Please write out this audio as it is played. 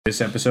This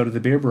episode of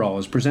The Beer Brawl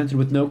is presented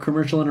with no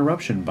commercial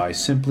interruption by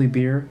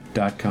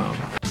simplybeer.com.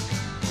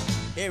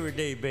 Every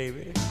day,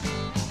 baby,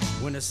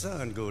 when the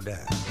sun go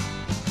down,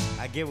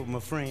 I get with my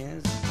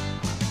friends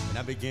and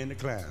I begin to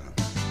clown.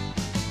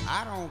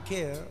 I don't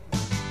care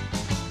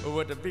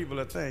what the people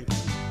are thinking.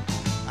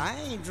 I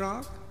ain't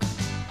drunk,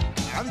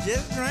 I'm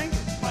just drinking.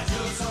 But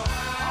you're so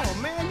high.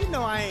 Oh man, you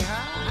know I ain't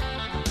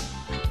high.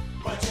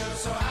 But you're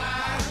so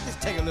high. I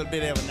just take a little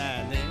bit every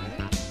now and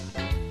then.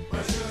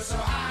 But you're so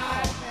high.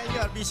 Oh man, you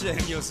ought to be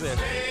shaming yourself.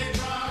 Stay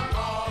drunk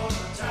all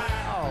the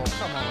time. Oh,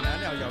 come on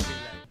now y'all be like.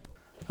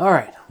 All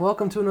right,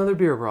 welcome to another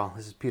Beer Brawl.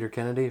 This is Peter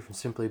Kennedy from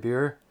Simply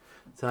Beer.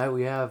 Tonight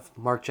we have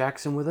Mark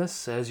Jackson with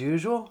us, as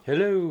usual.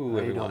 Hello, How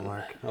everyone. you doing,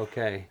 Mark?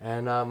 Okay.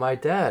 And my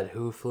dad,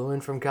 who flew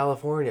in from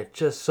California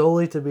just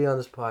solely to be on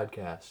this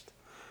podcast.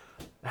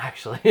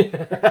 Actually,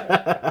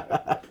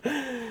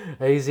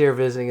 he's here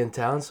visiting in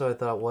town, so I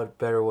thought what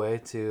better way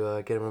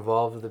to get him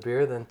involved with the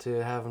beer than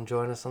to have him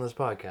join us on this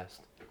podcast.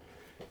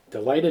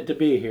 Delighted to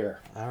be here.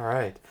 All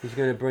right. He's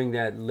going to bring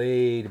that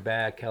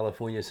laid-back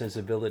California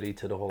sensibility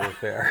to the whole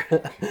affair.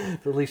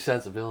 At least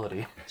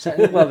sensibility.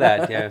 Well,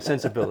 that,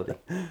 sensibility.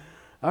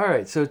 All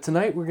right, so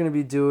tonight we're going to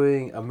be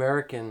doing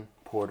American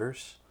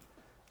porters.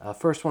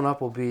 First one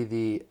up will be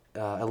the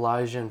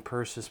Elysian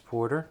Persis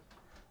Porter.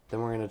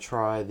 Then we're going to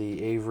try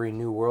the Avery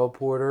New World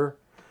Porter,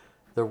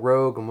 the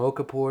Rogue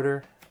Mocha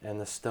Porter,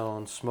 and the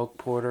Stone Smoke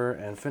Porter.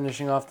 And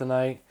finishing off the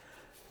night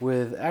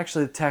with,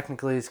 actually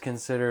technically it's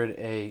considered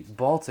a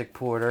Baltic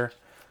Porter,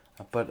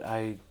 but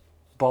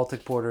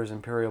Baltic Porters,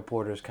 Imperial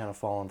Porters kind of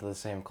fall into the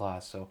same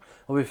class. So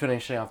we'll be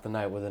finishing off the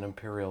night with an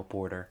Imperial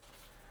Porter.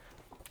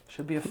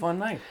 Should be a fun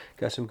night.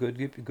 Got some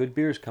good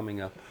beers coming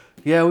up.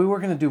 Yeah, we were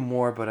going to do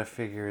more, but I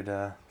figured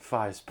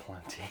five's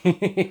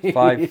plenty.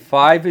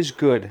 Five is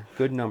good.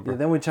 Good number. Yeah,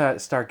 then we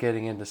start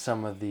getting into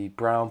some of the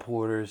brown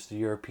porters, the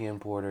European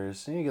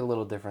porters. And you get a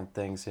little different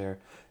things here.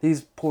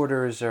 These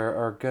porters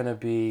are going to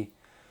be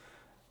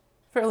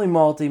fairly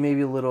malty,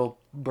 maybe a little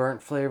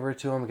burnt flavor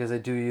to them because they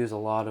do use a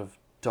lot of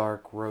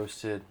dark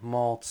roasted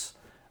malts.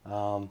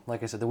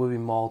 Like I said, there will be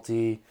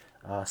malty,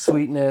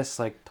 sweetness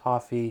like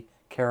toffee,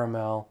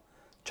 caramel,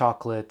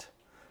 chocolate,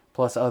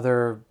 plus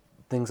other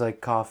things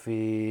like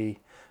coffee,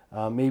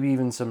 maybe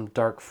even some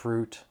dark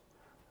fruit,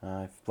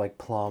 like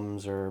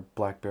plums or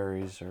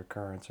blackberries or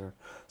currants or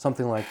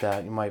something like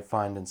that you might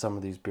find in some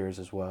of these beers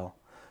as well.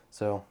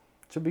 So,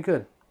 it should be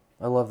good.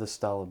 I love this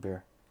style of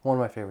beer. One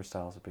of my favorite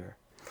styles of beer.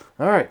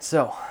 All right,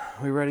 so,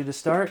 we ready to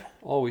start?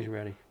 Always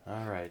ready.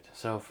 All right,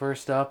 so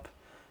first up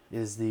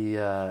is the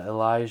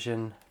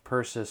Elysian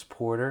Persis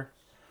Porter.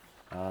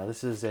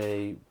 This is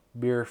a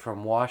beer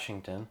from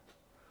Washington.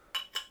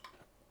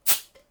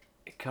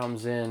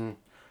 Comes in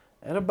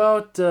at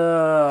about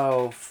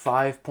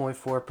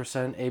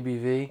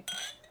 5.4%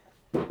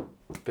 ABV.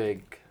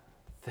 Big,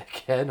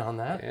 thick head on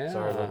that. Yeah.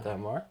 Sorry about that,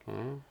 Mark.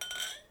 Mm-hmm.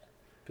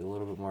 Be a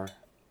little bit more.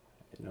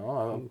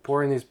 I'm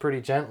pouring these pretty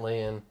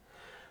gently, and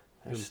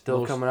they're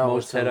still coming out.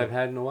 Most head some... I've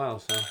had in a while,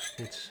 so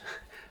it's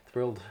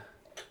thrilled.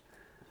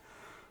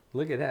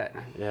 Look at that.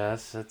 Yeah,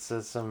 it's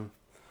some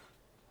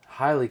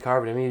highly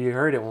carbonated. I mean, you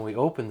heard it when we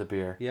opened the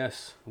beer.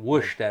 Yes.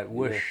 Whoosh, that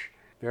whoosh. Yeah.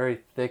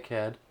 Very thick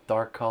head,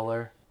 dark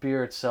color.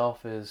 Beer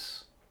itself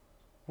looks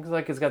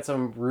like it's got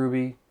some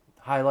ruby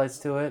highlights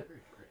to it.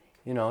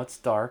 You know, it's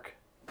dark.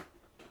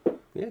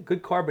 Yeah,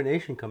 good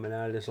carbonation coming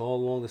out of this all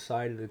along the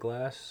side of the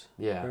glass.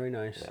 Yeah. Very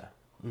nice.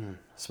 Yeah.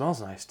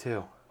 Smells nice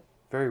too.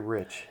 Very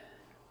rich.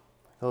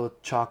 A little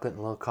chocolate and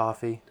a little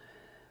coffee.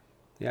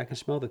 Yeah, I can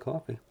smell the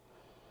coffee.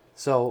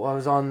 So I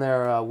was on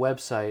their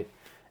website,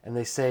 and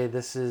they say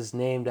this is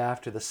named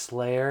after the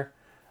slayer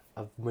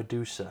of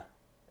Medusa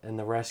and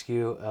the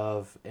rescue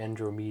of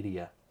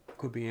Andromeda.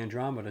 Could be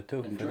Andromeda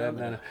too.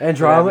 Andromeda.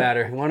 Andromeda? For that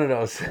matter. One of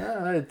those.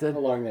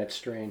 Along that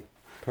strain.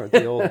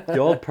 The old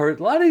a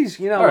lot of these,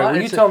 you know. All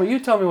right, well, you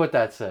tell me what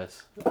that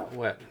says.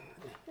 What?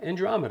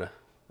 Andromeda.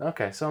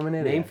 Okay, so I'm an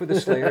idiot. Named for the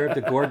slayer of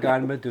the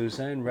Gorgon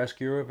Medusa and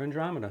rescuer of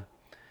Andromeda.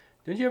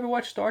 Didn't you ever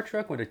watch Star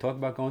Trek when they talk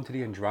about going to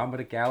the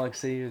Andromeda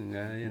Galaxy and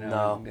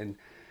No. and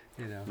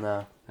you know?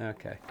 No.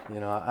 Okay. You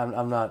know,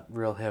 I'm not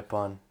real hip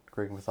on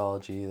Greek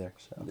mythology either.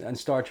 So And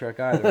Star Trek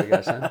either, I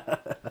guess. Huh?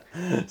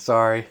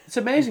 sorry. It's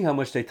amazing how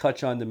much they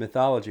touch on the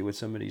mythology with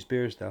some of these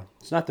beers, though.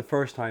 It's not the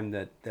first time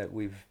that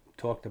we've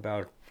talked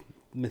about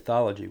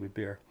mythology with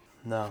beer.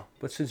 No.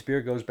 But since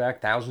beer goes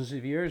back thousands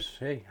of years,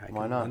 hey, I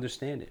Why can not?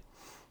 understand it.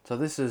 So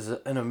this is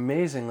an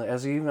amazing.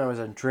 As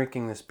I'm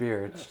drinking this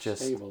beer, it's How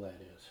just stable that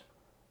is.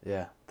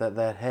 yeah.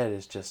 That head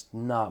is just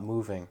not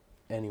moving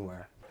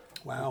anywhere.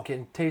 Wow. You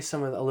can taste a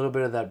little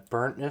bit of that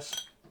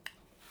burntness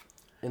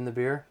in the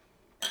beer.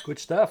 Good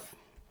stuff.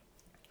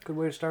 Good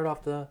way to start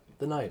off the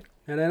night.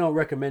 And I don't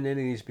recommend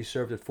any of these be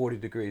served at 40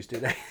 degrees, do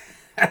they?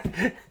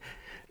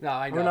 No,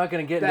 I know. We're not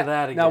going to get into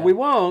that again. No, we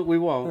won't. We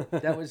won't.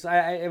 That was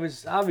it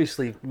was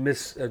obviously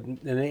an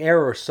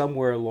error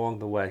somewhere along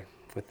the way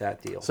with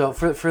that deal. So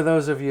for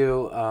those of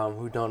you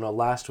who don't know,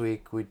 last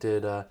week we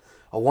did a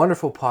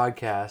wonderful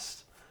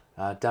podcast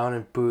down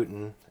in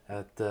Boonton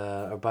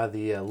by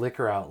the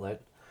liquor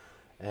outlet,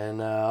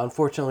 And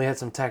unfortunately, we had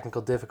some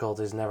technical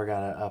difficulties. Never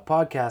got a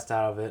podcast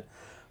out of it.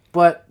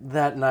 But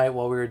that night,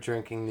 while we were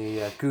drinking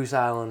the Goose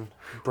Island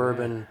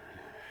Bourbon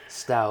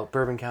Stout,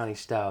 Bourbon County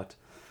Stout,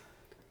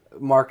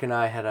 Mark and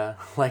I had a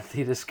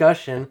lengthy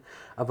discussion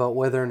about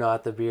whether or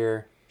not the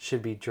beer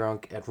should be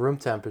drunk at room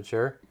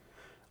temperature,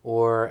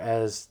 or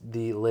as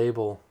the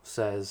label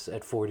says,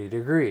 at 40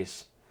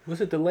 degrees. Was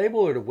it the label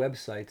or the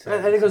website?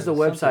 I think it was the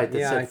website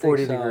that said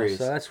 40 degrees.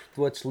 So that's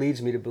what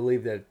leads me to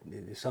believe that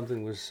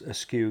something was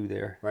askew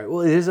there. Right.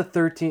 Well, it was a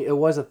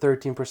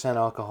 13%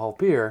 alcohol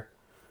beer,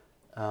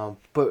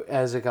 but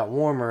as it got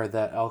warmer,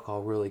 that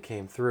alcohol really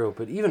came through.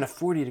 But even at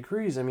 40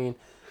 degrees, I mean,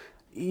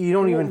 you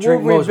don't even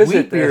drink most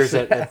wheat beers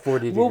at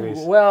 40 degrees.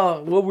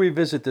 We'll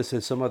revisit this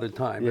at some other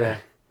time. Yeah.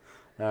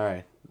 All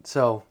right.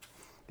 So,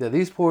 yeah,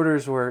 these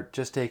porters were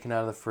just taken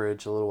out of the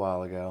fridge a little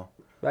while ago.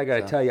 I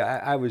got to tell you,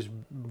 I was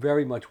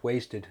very much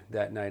wasted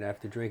that night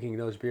after drinking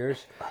those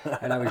beers.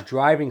 And I was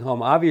driving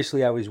home.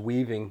 Obviously, I was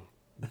weaving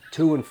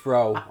to and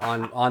fro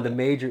on the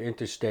major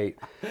interstate.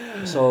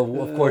 So,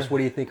 of course, what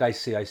do you think I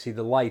see? I see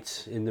the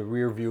lights in the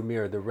rear view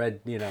mirror, the red,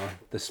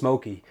 the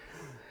smoky.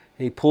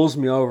 He pulls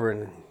me over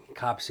and the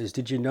cop says,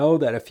 "Did you know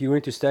that a few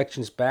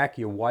intersections back,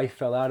 your wife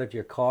fell out of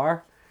your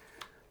car?"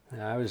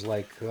 And I was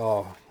like,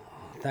 oh,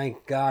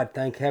 thank God,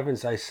 thank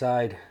heavens I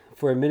sighed.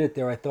 For a minute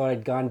there, I thought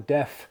I'd gone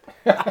deaf.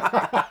 But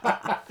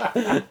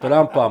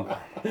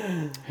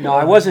No,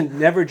 I wasn't.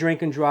 Never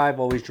drink and drive.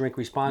 Always drink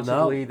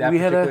responsibly. No, that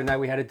particular night,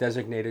 we had a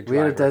designated driver.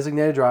 We had a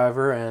designated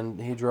driver,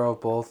 and he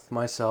drove both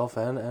myself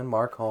and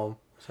Mark home.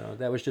 So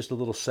that was just a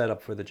little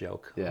setup for the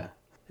joke. Yeah.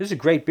 This is a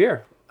great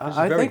beer.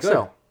 I think good.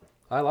 so.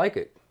 I like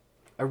it.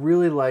 I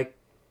really like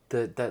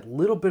that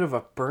little bit of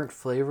a burnt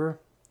flavor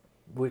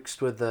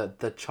mixed with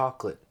the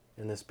chocolate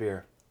in this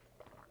beer.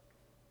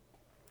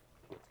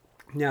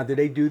 Now, did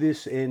they do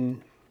this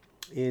in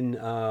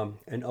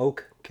an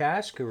oak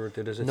cask, or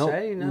does it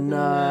say? No,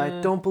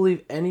 I don't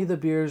believe any of the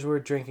beers we're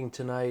drinking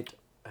tonight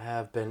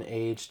have been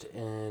aged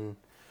in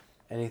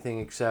anything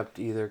except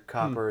either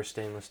copper or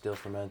stainless steel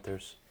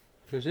fermenters.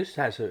 Because this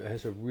has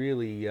a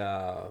really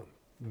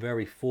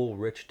very full,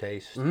 rich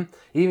taste. Mm-hmm.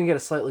 You even get a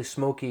slightly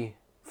smoky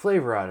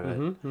flavor out of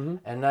it,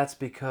 and that's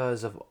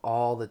because of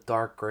all the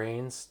dark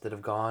grains that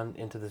have gone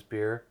into this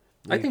beer.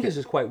 I think this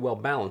is quite well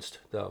balanced,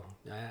 though.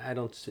 I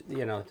don't,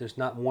 there's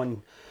not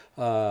one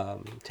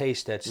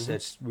taste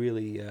that's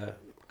really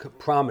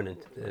prominent.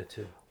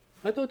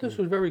 I thought this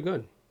was very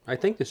good. I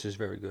think this is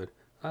very good.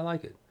 I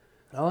like it.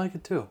 I like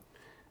it too.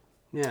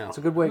 Yeah, it's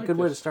a good way. Good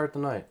way to start the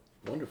night.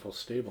 Wonderful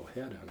stable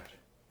head on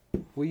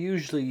it. We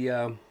usually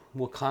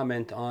will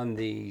comment on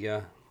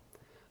the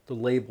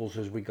labels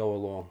as we go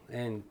along,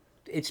 and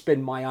it's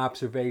been my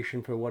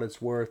observation for what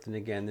it's worth, and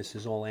again, this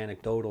is all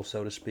anecdotal,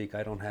 so to speak.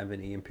 I don't have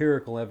any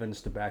empirical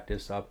evidence to back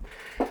this up.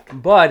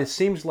 But it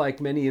seems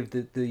like many of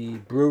the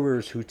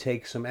brewers who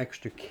take some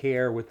extra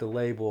care with the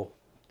label,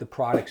 the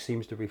product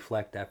seems to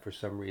reflect that for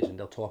some reason.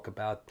 They'll talk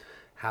about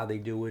how they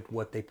do it,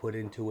 what they put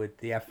into it,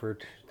 the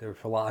effort, their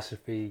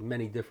philosophy,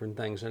 many different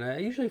things. And I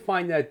usually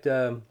find that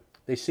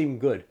they seem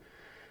good.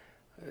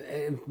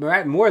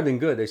 More than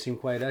good, they seem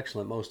quite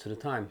excellent most of the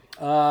time.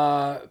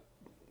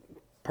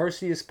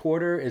 Perseus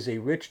Porter is a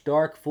rich,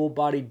 dark,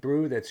 full-bodied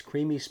brew that's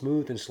creamy,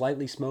 smooth, and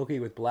slightly smoky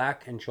with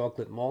black and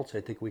chocolate malts.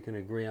 I think we can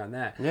agree on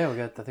that. Yeah,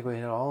 I think we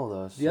hit all of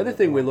those. The other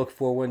thing we look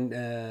for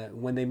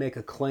when they make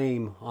a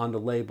claim on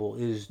the label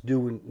is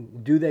do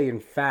they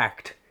in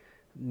fact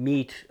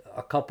meet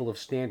a couple of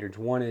standards.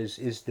 One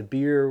is the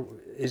beer,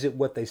 is it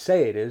what they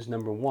say it is?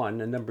 Number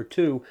one, and number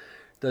two,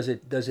 does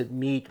it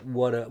meet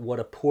what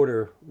a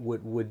porter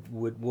would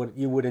what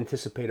you would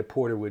anticipate a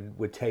porter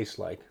would taste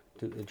like?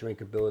 To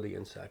drinkability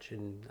and such,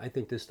 and I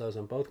think this does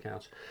on both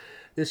counts.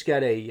 This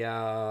got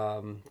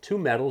a 2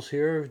 medals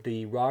here: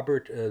 the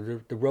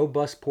the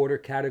Robust Porter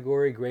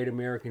category, Great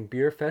American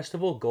Beer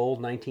Festival,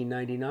 gold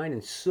 1999,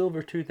 and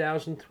silver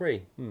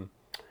 2003.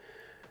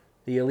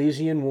 The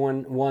Elysian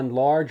won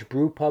Large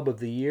Brew Pub of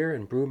the Year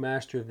and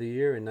Brewmaster of the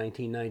Year in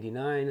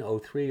 1999,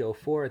 03,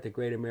 04 at the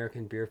Great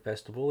American Beer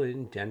Festival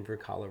in Denver,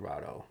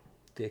 Colorado.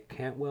 Dick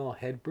Cantwell,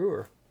 head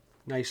brewer.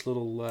 Nice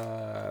little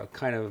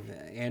kind of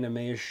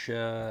anime-ish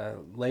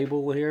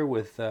label here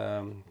with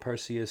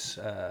Perseus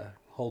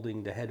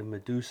holding the head of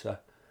Medusa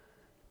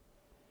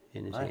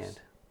in his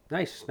hand.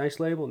 Nice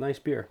label, nice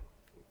beer.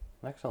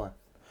 Excellent.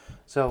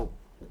 So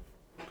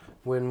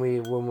when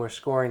we're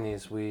scoring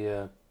these, we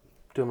do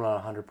them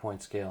on a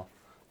 100-point scale.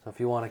 So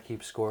if you want to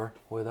keep score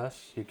with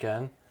us, you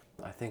can.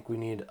 I think we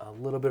need a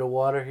little bit of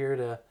water here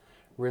to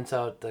rinse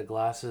out the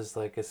glasses.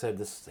 Like I said,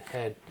 this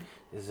head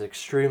is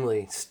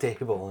extremely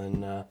stable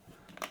and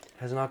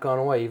has not gone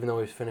away, even though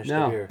we've finished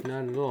the beer.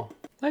 No, not at all.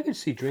 I could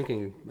see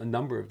drinking a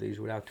number of these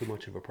without too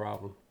much of a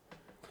problem.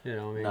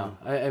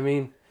 I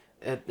mean,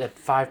 at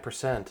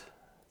 5%,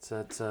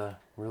 it's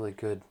really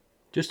good.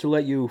 Just to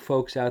let you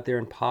folks out there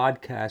in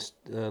podcast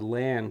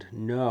land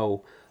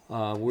know,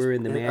 We're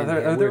in the man.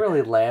 Are there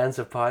really lands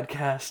of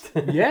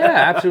podcast? Yeah,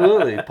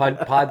 absolutely.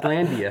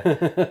 Podlandia.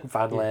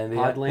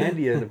 Podlandia.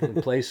 Podlandia,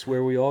 the place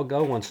where we all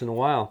go once in a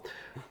while.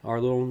 Our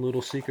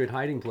little secret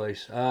hiding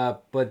place.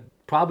 But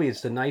probably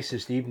it's the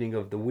nicest evening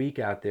of the week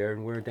out there,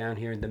 and we're down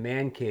here in the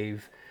man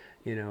cave,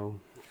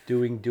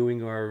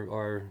 doing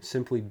our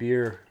Simply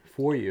Beer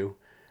for you.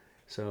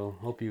 So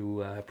hope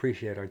you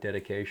appreciate our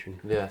dedication.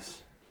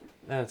 Yes.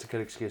 That's a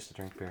good excuse to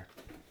drink beer.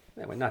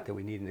 Yeah, not that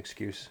we need an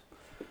excuse.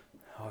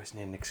 Always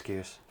need an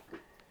excuse.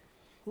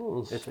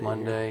 We'll It's see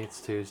Monday, here. it's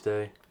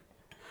Tuesday.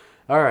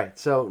 All right,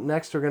 so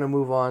next we're going to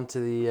move on to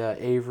the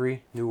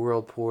Avery New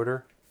World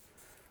Porter.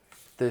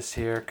 This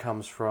here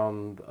comes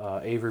from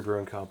Avery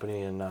Brewing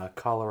Company in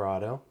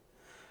Colorado.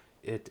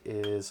 It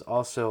is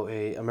also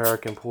a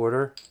American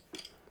porter.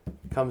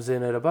 Comes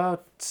in at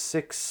about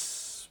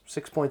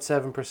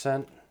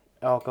 6.7%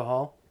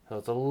 alcohol. So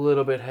it's a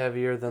little bit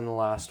heavier than the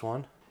last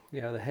one.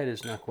 Yeah, the head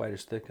is not quite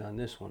as thick on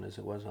this one as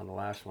it was on the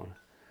last one.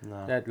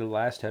 No. The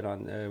last head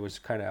on was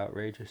kind of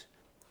outrageous.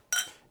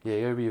 Yeah,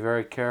 you gotta be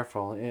very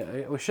careful.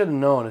 We should have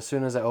known as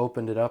soon as I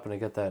opened it up and I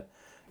got that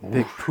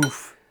big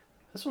poof.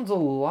 This one's a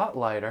lot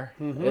lighter.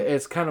 Mm-hmm.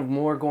 It's kind of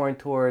more going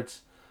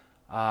towards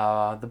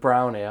the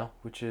brown ale,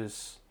 which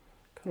is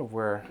kind of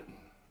where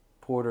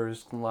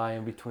porters lie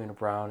in between a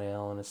brown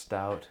ale and a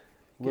stout.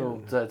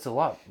 It's a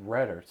lot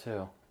redder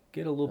too.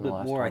 Get a little than the bit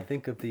last more, I one.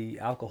 think, of the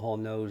alcohol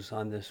nose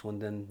on this one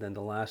than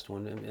the last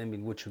one. I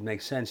mean, which would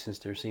make sense since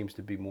there seems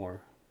to be more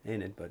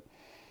in it. But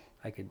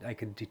I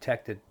could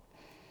detect it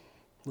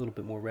a little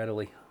bit more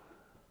readily.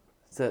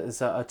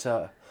 It's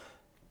a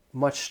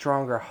much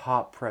stronger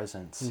hop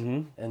presence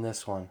in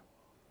this one.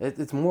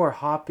 It's more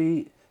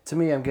hoppy. To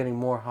me, I'm getting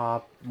more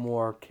hop,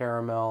 more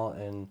caramel,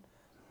 and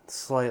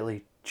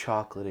slightly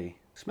chocolatey.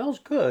 Smells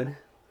good.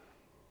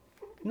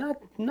 Not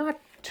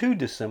too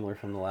dissimilar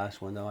from the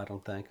last one, though, I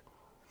don't think.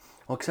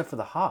 Well, except for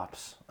the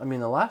hops. I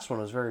mean, the last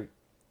one was very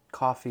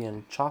coffee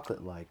and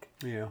chocolate-like.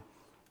 Yeah.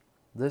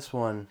 This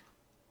one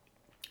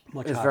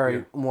Much is hoppier.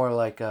 very more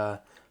like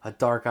a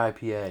dark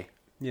IPA,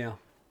 Yeah.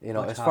 as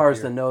Much far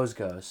as the hoppier. nose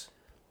goes.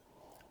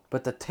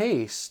 But the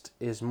taste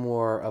is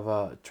more of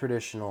a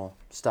traditional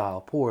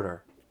style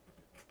porter.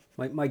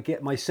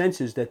 My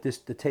sense is that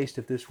the taste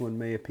of this one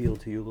may appeal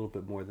to you a little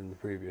bit more than the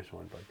previous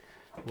one, but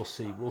we'll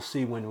see. We'll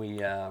see when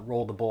we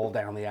roll the ball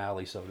down the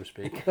alley, so to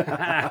speak.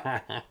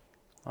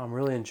 I'm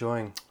really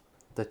enjoying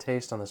the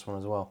taste on this one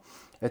as well.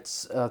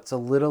 It's a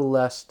little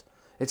less.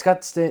 It's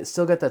got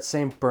still got that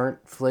same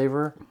burnt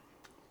flavor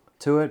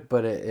to it,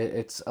 but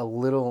it's a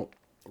little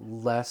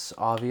less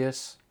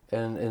obvious,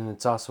 and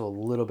it's also a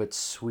little bit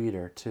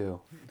sweeter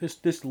too.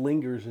 This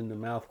lingers in the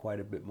mouth quite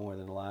a bit more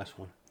than the last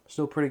one.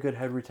 Still pretty good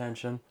head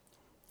retention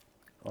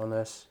on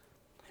this.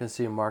 You can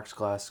see Mark's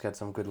glass got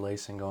some good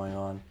lacing going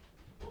on.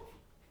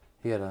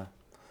 He had a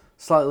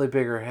slightly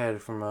bigger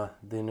head from the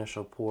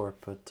initial pour,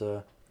 but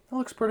it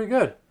looks pretty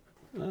good.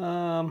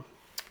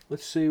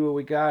 Let's see what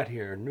we got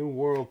here. New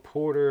World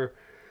Porter,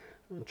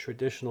 a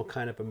traditional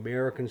kind of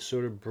American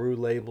sort of brew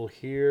label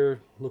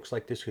here. Looks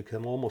like this could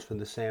come almost from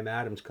the Sam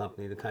Adams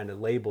Company, the kind of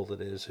label it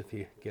is. If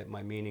you get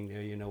my meaning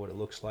there, you know what it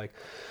looks like.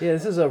 Yeah,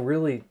 this is a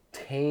really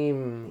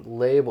tame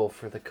label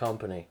for the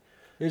company.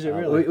 Is it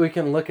really? We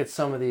can look at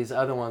some of these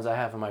other ones I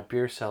have in my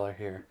beer cellar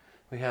here.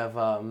 We have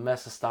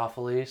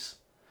Mephistopheles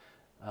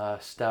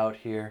stout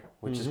here,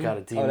 which has got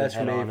a demon that's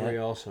head from on Avery it.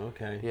 also.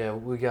 Okay. Yeah,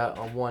 we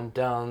got one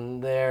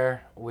down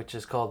there, which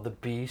is called the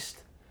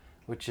Beast,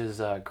 which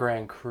is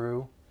Grand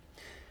Cru.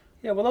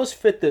 Yeah, well, those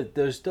fit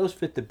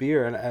the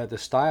beer and the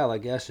style, I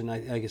guess. And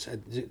I guess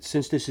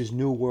since this is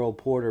New World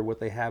Porter, what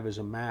they have is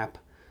a map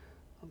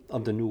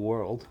of the New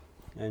World.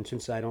 And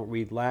since I don't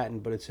read Latin,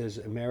 but it says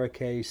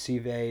Americae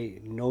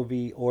Sive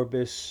Novi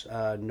Orbis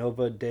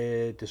Nova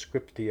de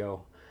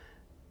Descriptio.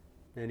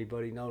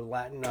 Anybody know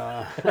Latin?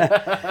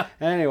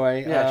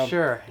 Anyway. Yeah,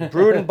 sure.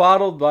 Brewed and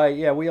bottled by,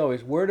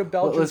 where do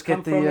Belgians let's get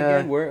come from the,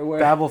 again? Where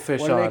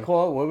Babelfish what do they on.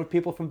 call it? What were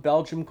people from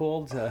Belgium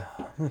called? You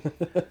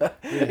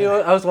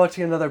know, I was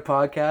watching another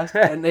podcast,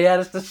 and they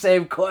asked the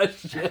same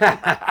question.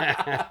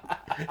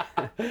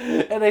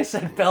 And they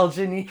said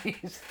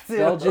Belgianese.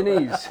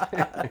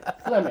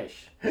 Belgianese.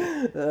 Flemish.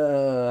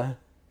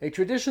 A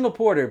traditional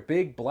porter,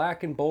 big,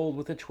 black, and bold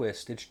with a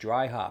twist. It's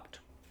dry hopped.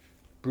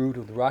 Brewed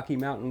with Rocky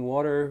Mountain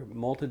water,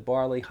 malted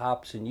barley,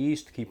 hops, and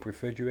yeast. Keep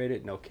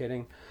refrigerated, no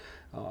kidding.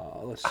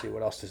 Let's see,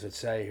 what else does it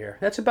say here?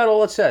 That's about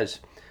all it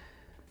says.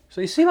 So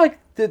you see, like,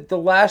 the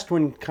last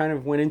one kind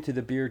of went into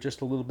the beer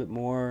just a little bit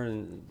more.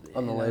 And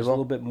On the there's label? a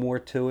little bit more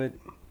to it.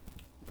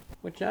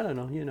 Which, I don't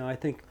know, I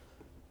think...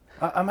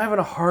 I'm having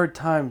a hard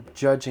time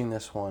judging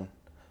this one,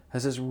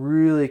 because it's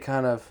really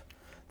kind of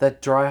that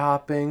dry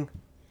hopping.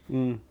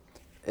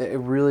 It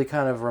really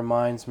kind of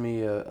reminds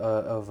me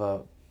of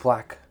a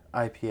black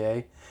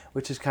IPA,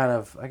 which is kind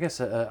of, I guess,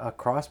 a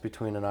cross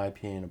between an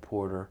IPA and a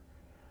porter,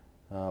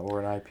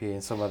 or an IPA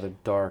and some other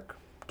dark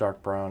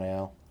brown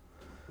ale.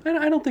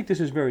 I don't think this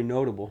is very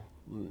notable.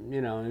 I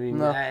mean,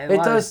 No,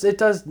 it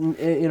does.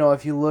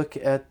 If you look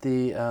at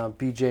the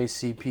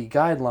BJCP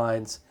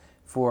guidelines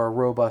for a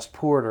robust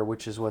porter,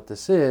 which is what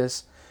this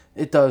is,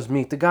 it does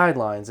meet the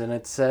guidelines, and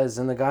it says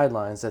in the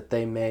guidelines that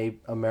they may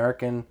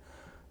American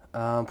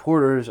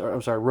porters, or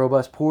I'm sorry,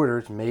 robust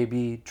porters may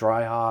be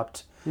dry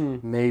hopped,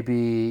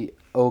 maybe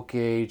oak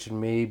aged,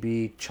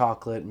 maybe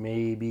chocolate,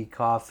 maybe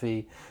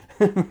coffee,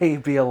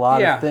 maybe a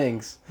lot Yeah. of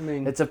things. I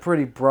mean, It's a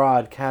pretty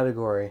broad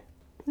category.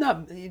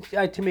 no,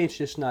 to me, it's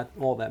just not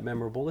all that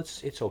memorable.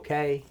 It's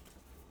okay.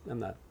 I'm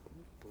not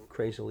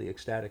crazily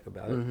ecstatic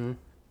about it. Mm-hmm.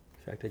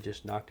 In fact, I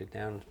just knocked it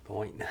down a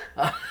point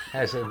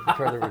as a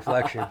further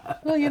reflection.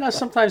 Well,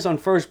 sometimes on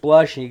first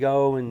blush you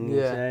go and you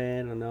Yeah. say,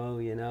 I don't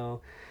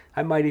know,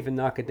 I might even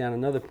knock it down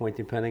another point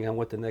depending on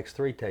what the next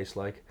three taste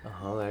like.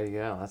 Oh, there you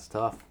go. That's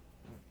tough.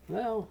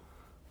 Well,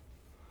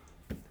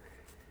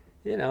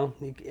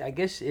 I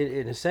guess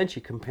in a sense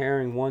you're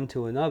comparing one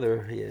to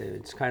another.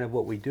 It's kind of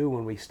what we do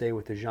when we stay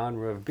with the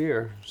genre of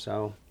beer.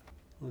 So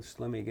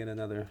let me get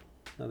another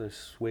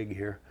swig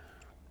here.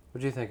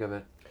 What do you think of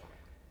it?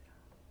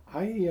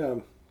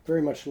 I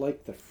very much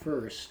like the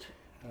first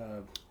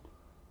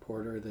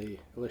porter, the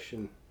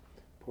Elysian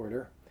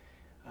porter.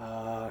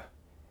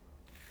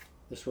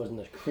 This wasn't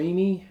as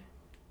creamy.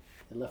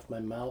 It left my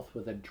mouth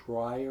with a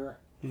drier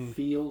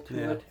feel to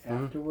Yeah. it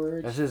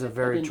afterwards. This is a I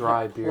very didn't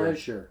dry have beer.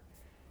 pleasure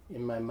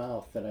in my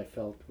mouth that I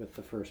felt with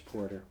the first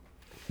porter.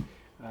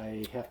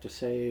 I have to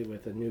say,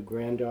 with a new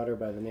granddaughter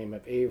by the name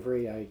of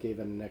Avery, I gave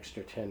it an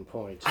extra 10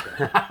 points.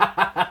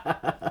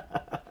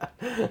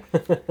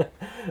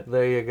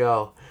 There you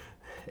go.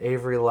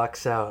 Avery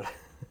lucks out.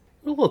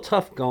 A little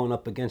tough going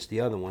up against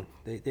the other one.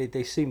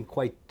 They seem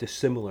quite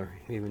dissimilar,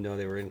 even though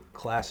they were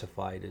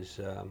classified as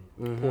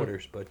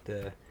porters. But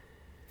it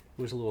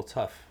was a little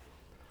tough.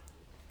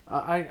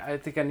 I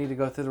think I need to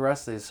go through the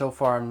rest of these. So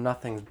far,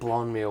 nothing's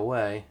blown me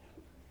away.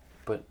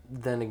 But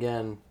then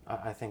again,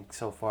 I think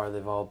so far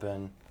they've all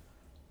been,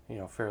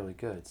 fairly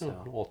good.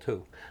 So All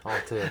two. all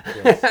two.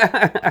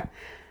 Yes.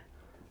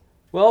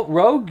 Well,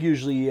 Rogue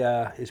usually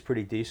is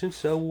pretty decent.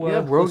 So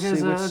Rogue let's has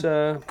see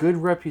what's, good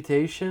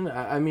reputation.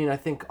 I mean, I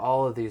think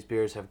all of these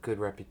beers have good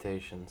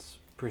reputations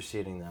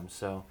preceding them.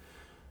 So,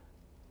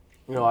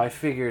 I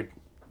figured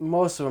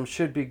most of them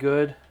should be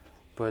good,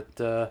 but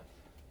I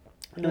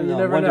you don't know,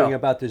 never I'm wondering know.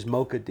 about this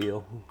mocha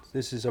deal.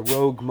 This is a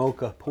Rogue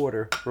Mocha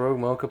Porter. Rogue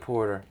Mocha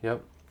Porter.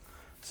 Yep.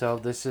 So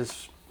this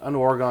is an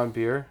Oregon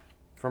beer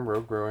from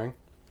Rogue Brewing.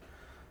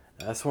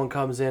 This one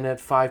comes in at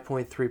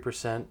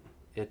 5.3%.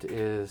 It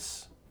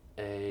is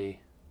they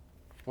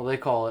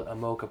call it a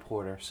mocha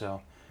porter.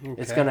 So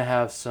it's Okay. going to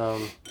have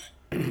some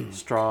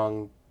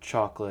strong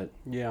chocolate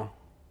Yeah,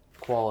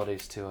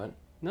 qualities to it.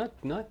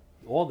 not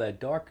all that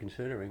dark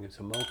considering it's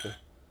a mocha,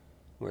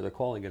 or they're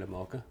calling it a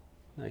mocha.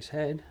 Nice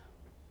head,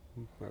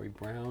 very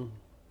brown,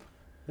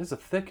 It's a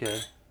thick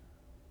head.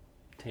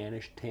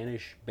 tannish,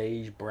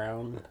 beige,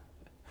 brown.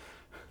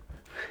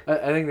 I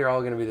think they're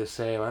all going to be the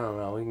same. I don't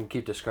know. We can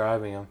keep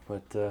describing them,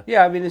 but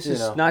Yeah, I mean this You is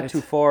know, not it's-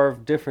 too far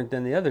different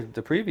than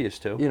the previous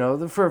two.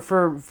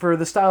 for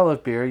the style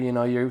of beer,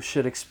 you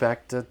should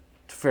expect a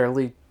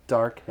fairly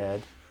dark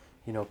head,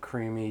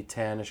 creamy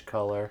tannish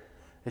color.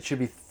 It should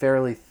be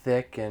fairly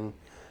thick, and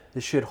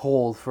it should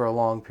hold for a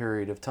long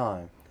period of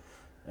time.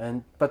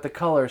 But the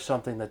color is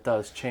something that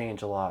does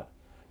change a lot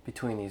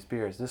between these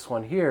beers. This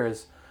one here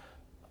is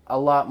a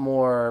lot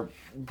more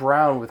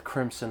brown with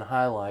crimson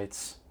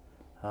highlights,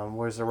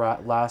 whereas the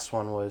last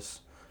one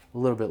was a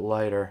little bit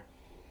lighter.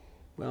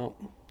 Well,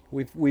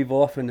 we've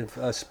often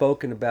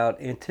spoken about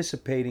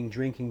anticipating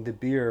drinking the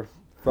beer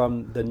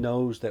from the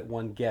nose that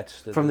one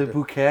gets. From the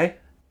bouquet?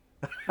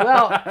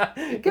 Well, Well,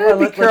 you gotta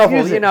be let's careful,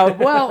 use it.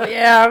 Well,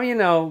 yeah,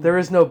 There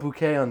is no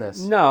bouquet on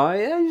this. No,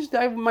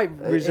 I might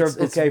reserve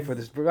It's- bouquet for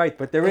this, right?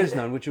 But there is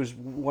none, which was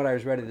what I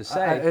was ready to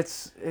say.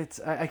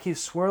 I keep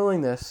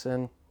swirling this,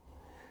 and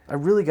I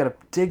really got to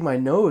dig my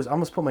nose. I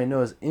almost put my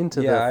nose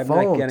into Yeah, the I'm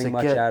foam not to getting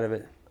much get. out of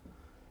it.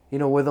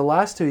 With the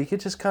last two, you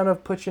could just kind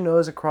of put your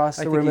nose across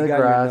I the think rim you of the got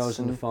your grass. nose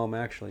in the and- foam,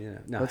 actually. Yeah.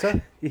 No, What's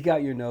that? You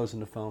got your nose in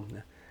the foam.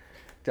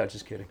 No,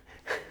 just kidding.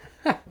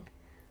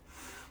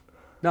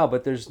 No,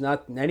 but there's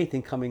not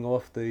anything coming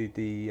off the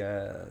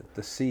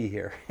sea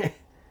here.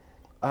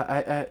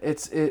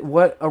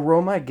 What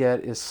aroma I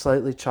get is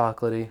slightly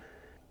chocolatey. A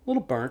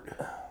little burnt,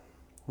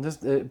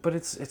 But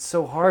it's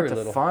so hard Very to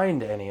little.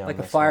 find any on like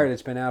a this fire one.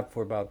 that's been out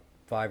for about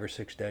 5 or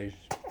 6 days.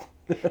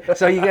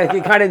 So you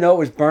kind of know it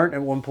was burnt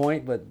at one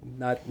point, but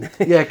not.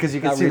 Yeah, because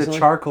you can Not see recently? the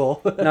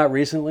charcoal. Not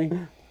recently.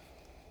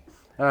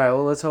 All right,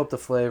 well, let's hope the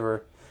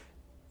flavor,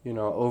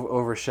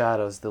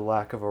 overshadows the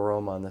lack of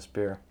aroma on this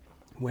beer.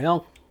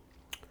 Well,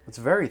 It's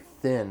very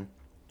thin.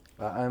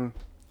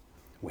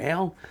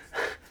 Well,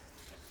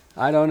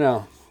 I don't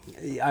know.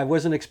 I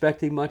wasn't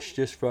expecting much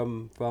just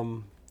from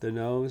the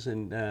nose,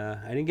 and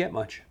I didn't get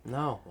much.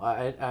 No,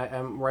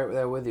 I'm right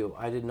there with you.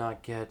 I did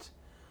not get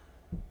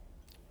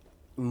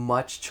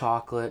much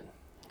chocolate.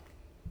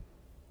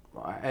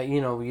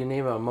 You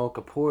name a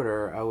mocha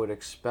porter, I would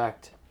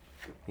expect,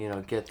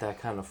 get that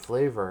kind of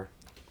flavor,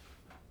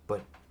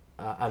 but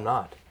I'm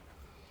not.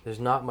 There's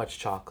not much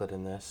chocolate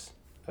in this,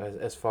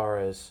 as far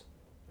as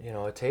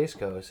a taste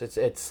goes.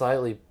 It's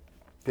slightly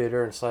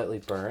bitter and slightly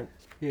burnt.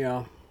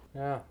 Yeah.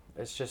 Yeah,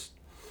 it's just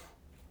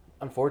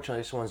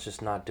unfortunately, this one's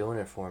just not doing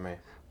it for me.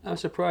 I'm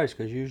surprised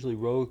because usually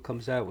Rogue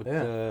comes out with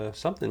Yeah.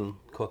 something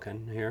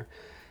cooking here.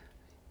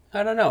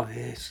 I don't know.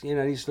 It's,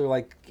 these are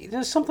like,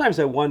 sometimes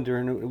I wonder,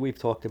 and we've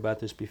talked about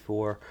this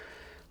before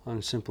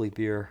on Simply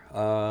Beer,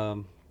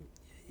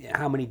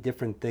 how many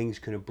different things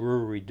can a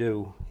brewery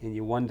do? And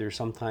you wonder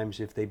sometimes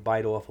if they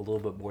bite off a little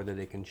bit more than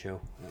they can chew.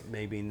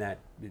 Maybe in that,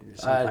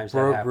 sometimes that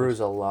Rogue happens. brews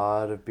a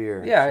lot of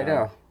beer. Yeah, I so-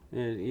 know.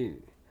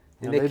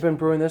 You know, they've been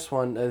brewing this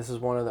one. This is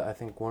one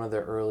of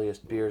their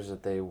earliest beers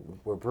that they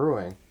were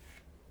brewing.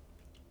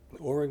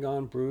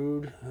 Oregon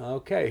brewed.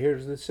 Okay,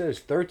 here's what it says.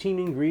 13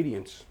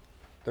 ingredients.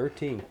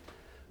 13.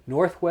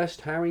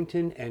 Northwest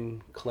Harrington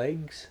and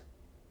Clegg's.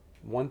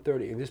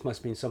 130. This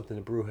must mean something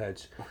to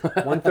brewheads.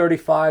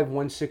 135,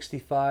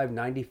 165,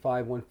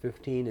 95,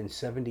 115, and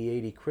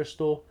 7080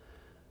 Crystal.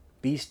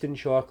 Beeston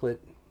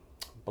chocolate.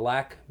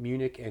 Black,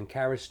 Munich, and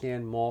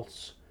Karastan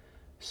malts.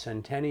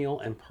 Centennial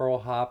and Pearl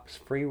hops,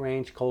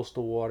 free-range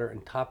coastal water,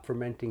 and top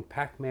fermenting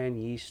Pac-Man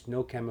yeast,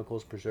 no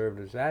chemicals,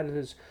 preservatives,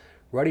 additives,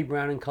 ruddy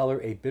brown in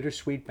color, a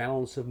bittersweet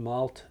balance of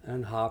malt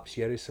and hops,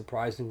 yet a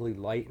surprisingly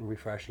light and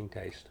refreshing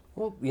taste.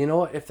 Well, you know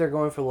what? If they're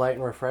going for light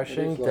and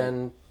refreshing, It is light.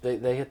 then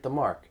they hit the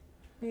mark.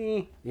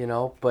 Eh, You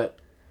know, but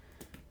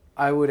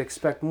I would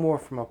expect more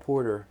from a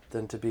porter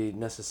than to be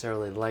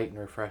necessarily light and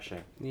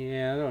refreshing.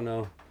 yeah, I don't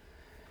know.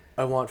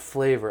 I want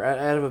flavor.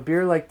 Out of a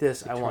beer like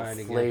this, I Try want it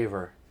again.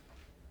 flavor.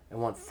 I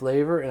want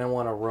flavor and I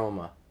want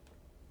aroma.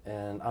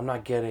 And I'm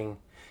not getting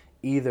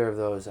either of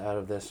those out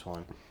of this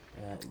one.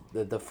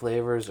 The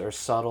flavors are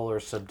subtle or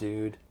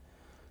subdued.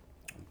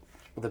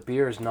 The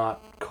beer is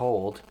not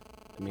cold.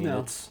 I mean,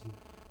 No. it's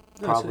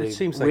No, probably... it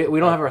seems like we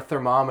don't have our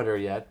thermometer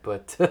yet,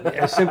 but...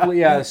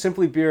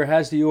 Simply Beer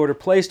has the order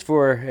placed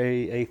for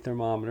a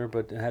thermometer,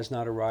 but it has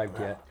not arrived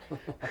yet.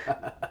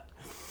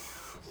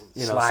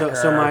 You know, so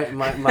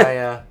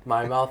Slacker.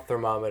 my mouth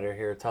thermometer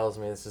here tells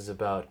me this is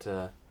about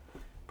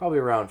probably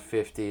around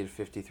 50 to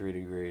 53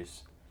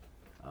 degrees.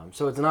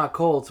 So it's not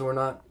cold, so we're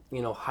not,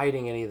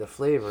 hiding any of the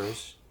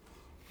flavors.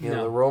 No.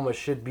 The aroma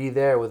should be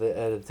there with it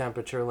at a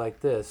temperature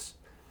like this.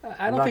 I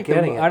I'm don't not think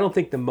getting it. I don't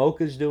think the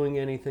mocha's doing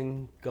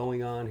anything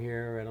going on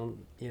here. I don't.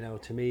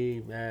 To me,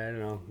 I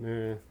don't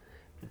know.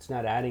 It's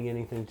not adding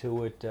anything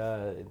to it.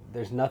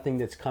 There's nothing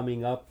that's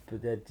coming up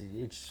that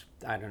it's.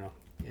 I don't know.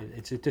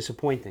 It's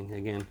disappointing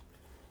again.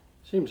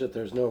 Seems that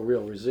there's no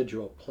real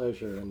residual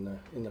pleasure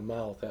in the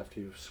mouth after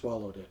you've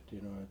swallowed it.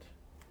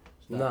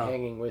 It's not No.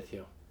 hanging with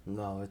you.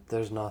 No,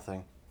 there's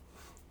nothing.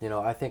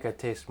 I think I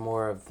taste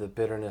more of the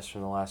bitterness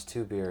from the last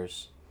two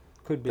beers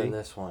Could than be.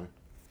 this one.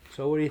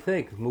 So what do you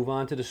think? Move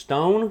on to the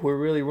Stone. We're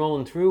really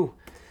rolling through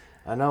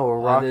I know, we're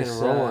on rocking this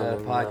and rolling.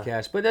 and,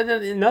 podcast, but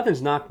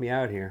nothing's knocked me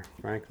out here,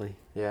 frankly.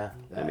 yeah.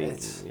 I mean,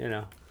 it's... you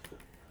know.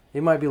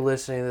 You might be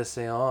listening to this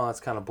saying, oh, it's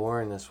kind of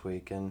boring this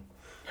week. And,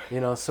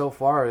 so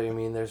far,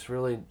 there's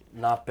really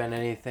not been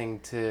anything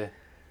to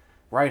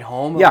write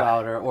home Yeah.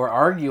 about or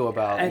argue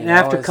about. And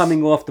after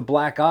coming off the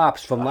Black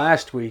Ops from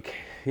last week,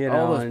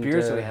 all those and,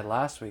 beers that we had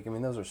last week,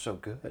 those were so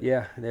good.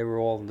 Yeah, they were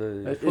all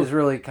the. It was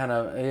really kind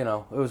of,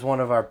 it was one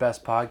of our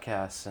best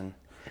podcasts. And,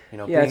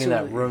 Yeah, being it's in a-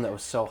 that room that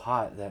was so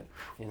hot that,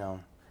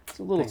 It's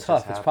a little things just tough.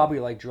 It's happen. probably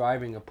like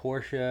driving a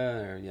Porsche,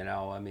 or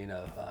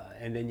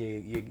and then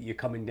you're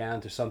coming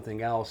down to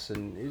something else,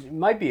 and it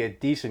might be a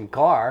decent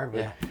car, but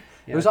yeah.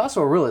 It was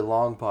also a really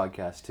long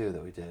podcast, too,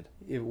 that we did.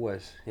 it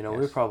was. We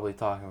were probably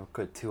talking a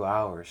good 2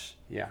 hours.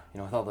 Yeah.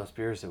 With all those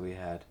beers that we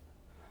had.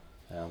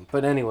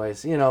 But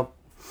anyways,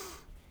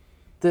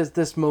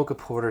 this mocha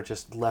porter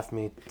just left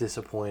me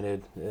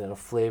disappointed.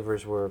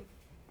 Flavors were,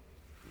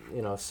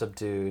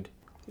 subdued.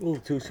 A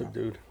little too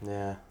subdued.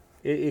 Yeah.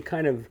 It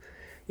kind of,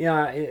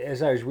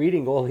 as I was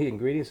reading all the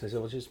ingredients, I said,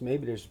 well,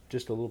 maybe there's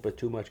just a little bit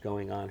too much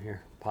going on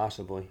here.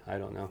 Possibly. I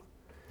don't know.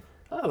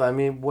 Oh,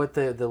 what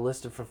they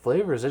listed for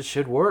flavors, it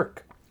should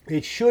work.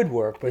 It should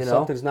work, but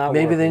something's not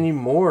Maybe working. they need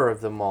more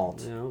of the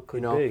malt.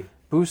 Could be.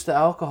 Boost the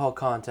alcohol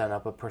content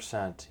up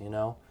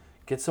 1%,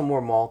 Get some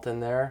more malt in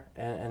there,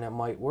 and it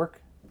might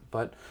work.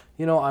 But,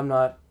 I'm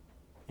not,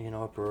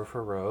 a brewer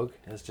for Rogue.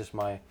 It's just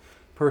my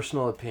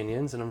personal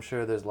opinions, and I'm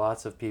sure there's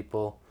lots of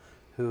people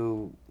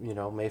who,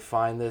 may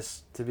find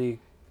this to be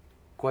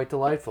quite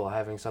delightful,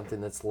 having something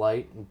that's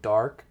light and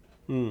dark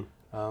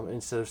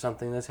instead of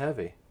something that's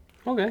heavy.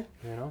 Okay.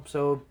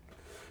 So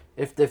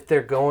if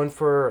they're going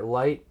for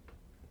light,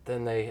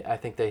 then I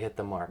think they hit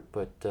the mark.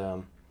 But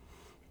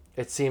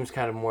it seems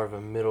kind of more of a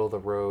middle of the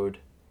road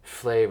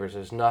flavors.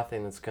 There's not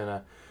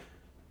a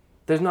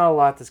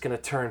lot that's gonna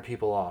turn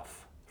people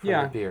off from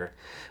the beer.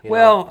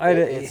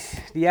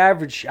 The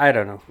average, I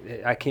don't know.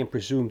 I can't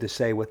presume to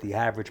say what the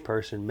average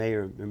person may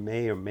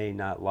or may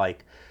not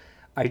like.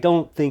 I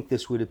don't think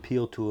this would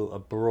appeal to a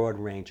broad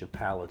range of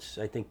palates.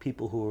 I think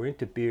people who are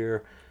into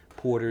beer,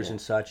 porters and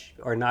such,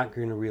 are not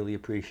going to really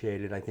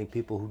appreciate it. I think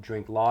people who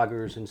drink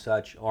lagers and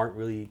such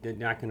they're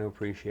not going to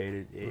appreciate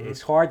it.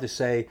 It's hard to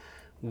say.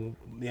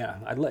 Yeah,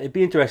 it'd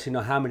be interesting to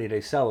know how many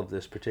they sell of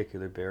this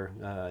particular beer,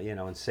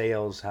 in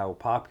sales, how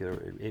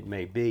popular it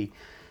may be.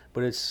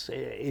 but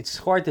it's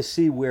hard to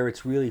see where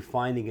it's really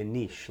finding a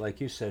niche.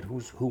 Like you said,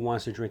 who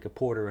wants to drink a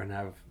porter and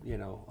have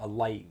a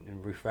light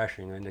and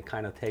refreshing, and the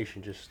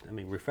connotation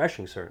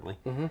refreshing certainly,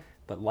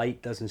 but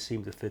light doesn't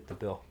seem to fit the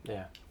bill.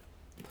 Yeah.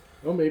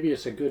 Well, maybe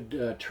it's a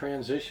good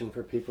transition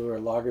for people who are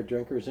lager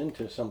drinkers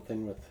into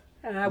something with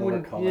more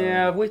color.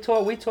 Yeah, we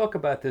talk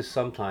about this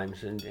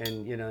sometimes, and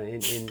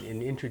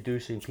in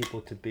introducing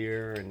people to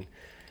beer, and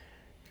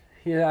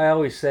I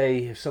always say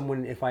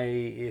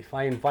if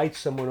I invite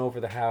someone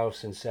over the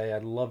house and say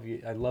I'd love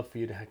for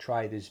you to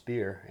try this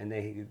beer,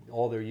 and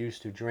all they're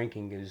used to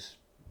drinking is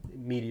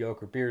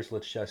mediocre beers,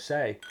 let's just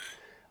say,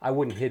 I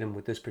wouldn't hit them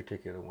with this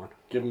particular one.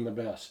 Give them the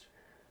best.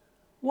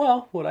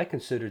 Well, what I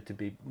consider to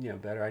be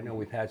better. I know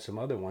we've had some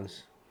other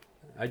ones.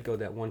 I'd go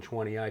that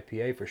 120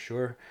 IPA for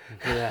sure.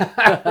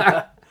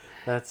 Yeah.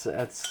 That's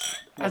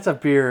a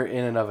beer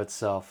in and of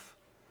itself.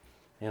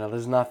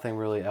 There's nothing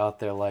really out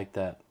there like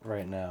that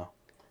right now.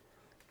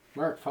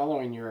 Mark,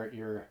 following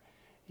your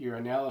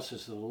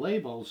analysis of the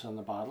labels on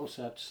the bottles,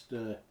 that's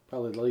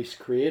probably the least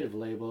creative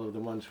label of the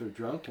ones we've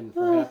drunk, and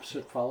perhaps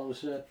it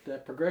follows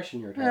that progression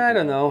you're talking about. I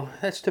don't know.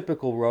 That's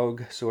typical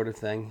Rogue sort of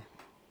thing.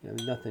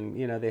 Nothing.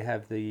 They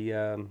have the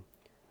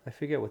I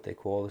forget what they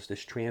call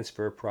this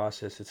transfer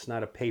process. It's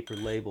not a paper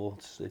label.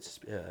 It's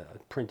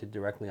printed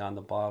directly on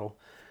the bottle.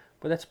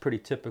 But that's pretty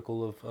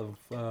typical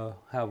of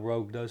how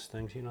Rogue does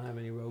things. You don't have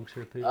any Rogues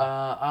here, Peter?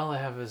 All I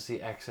have is the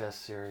XS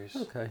series.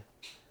 Okay.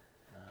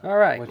 All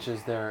right. Which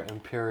is their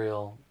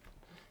imperial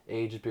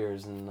aged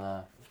beers in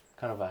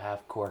kind of a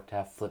half corked,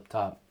 half flip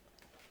top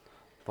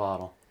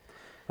bottle.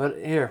 But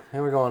here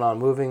we're going on.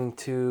 Moving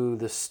to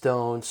the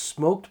Stone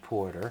Smoked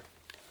Porter.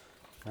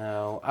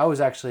 Now, I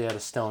was actually at a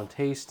Stone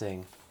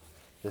tasting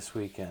last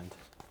weekend.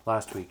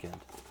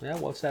 Yeah,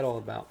 what's that all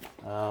about?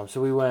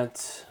 So we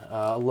went,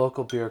 a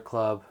local beer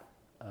club,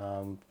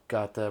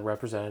 got the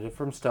representative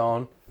from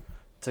Stone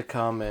to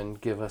come and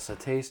give us a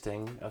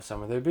tasting of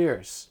some of their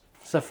beers.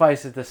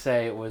 Suffice it to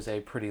say, it was a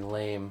pretty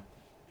lame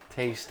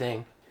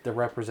tasting. The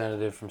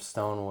representative from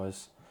Stone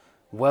was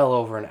well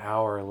over an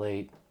hour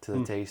late to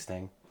the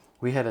tasting.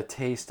 We had a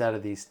taste out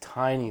of these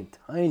tiny,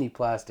 tiny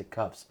plastic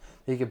cups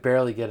that you could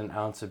barely get an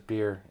ounce of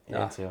beer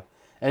into.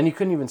 And you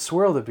couldn't even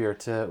swirl the beer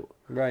to...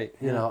 Right.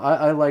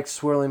 I like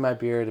swirling my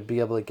beer to be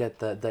able to get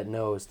that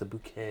nose, the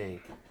bouquet.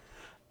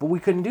 But we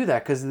couldn't do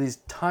that because of these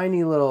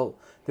tiny little...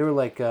 They were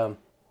like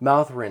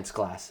mouth rinse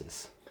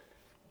glasses.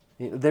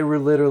 They were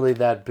literally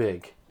that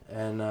big.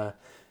 And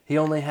he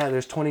only had...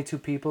 There's 22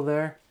 people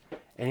there.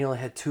 And he only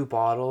had 2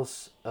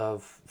 bottles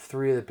of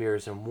 3 of the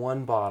beers and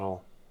 1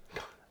 bottle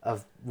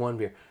of 1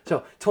 beer.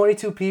 So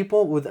 22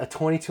 people with a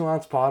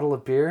 22-ounce bottle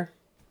of beer.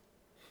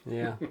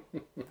 Yeah.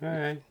 All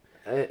right.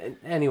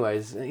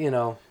 Anyways,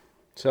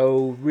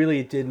 So really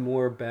it did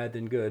more bad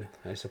than good,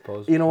 I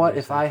suppose. You know what?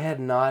 If I had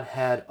not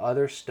had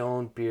other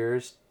Stone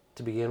beers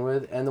to begin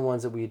with and the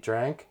ones that we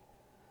drank,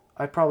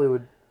 I probably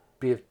would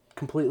be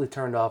completely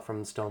turned off from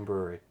the Stone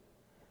Brewery.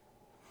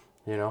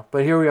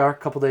 But here we are a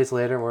couple days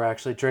later and we're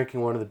actually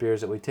drinking one of the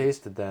beers that we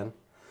tasted then.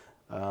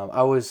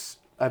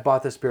 I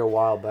bought this beer a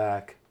while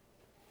back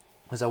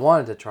because I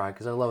wanted to try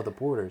because I love the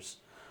porters.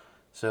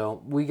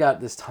 So we got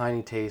this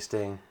tiny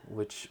tasting,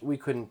 which we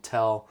couldn't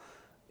tell,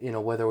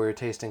 whether we were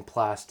tasting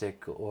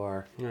plastic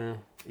or, it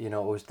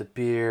was the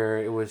beer.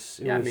 It was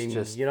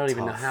just you don't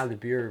even know tough. how the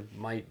beer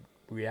might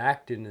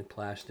react in the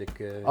plastic.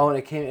 And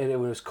it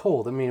was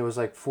cold. I mean, it was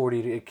like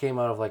 40. It came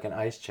out of like an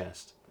ice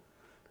chest.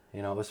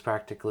 It was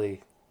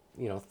practically,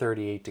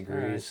 38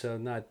 degrees. Right, so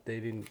they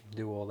didn't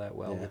do all that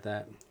well with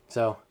that.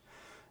 So,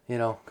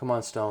 come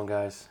on, Stone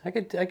guys. I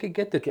could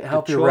get the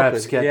help your chocolate.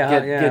 reps get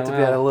to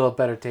be at a little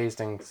better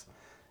tastings.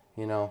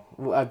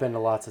 I've been to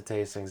lots of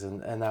tastings,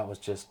 and that was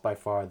just by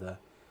far the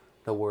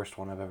worst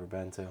one I've ever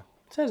been to.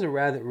 It has a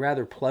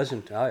rather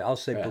pleasant. I'll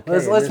say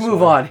bouquet. Let's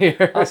move on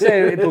here. I'll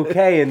say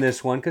bouquet in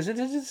this one because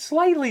it's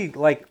slightly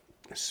like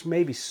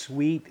maybe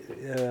sweet.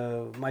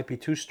 Might be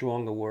too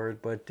strong a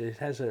word, but it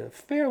has a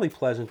fairly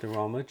pleasant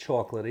aroma,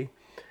 chocolatey.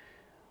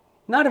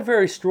 Not a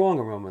very strong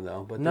aroma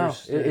though. But no,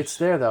 it's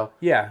there though.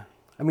 Yeah.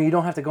 I mean, you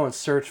don't have to go and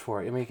search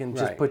for it. I mean, you can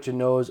just put your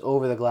nose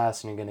over the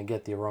glass and you're going to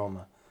get the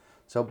aroma.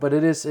 So, but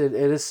it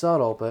is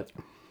subtle, but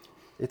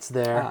it's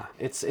there.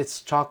 It's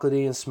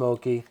chocolatey and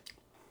smoky.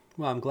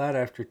 Well, I'm glad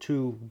after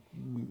two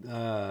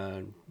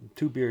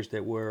beers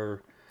that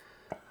were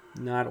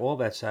not all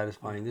that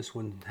satisfying, this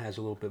one has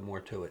a little bit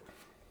more to it.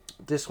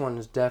 This one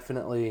is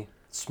definitely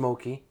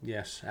smoky.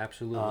 Yes,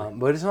 absolutely.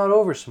 But it's not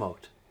over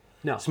smoked.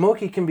 No.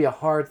 Smoky can be a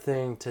hard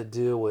thing to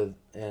deal with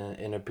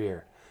in a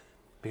beer.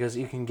 Because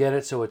you can get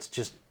it so it's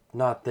just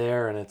not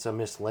there and it's a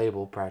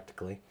mislabel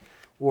practically.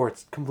 Or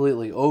it's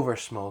completely over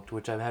smoked,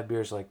 which I've had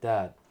beers like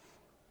that.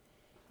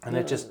 And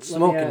it just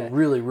smoke can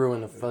really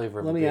ruin the flavor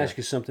of the beer. Let me ask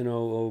you something,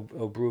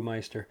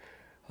 Brewmeister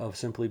of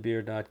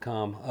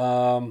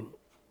simplybeer.com.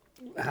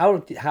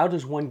 How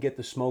does one get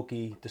the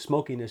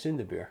smokiness in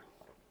the beer?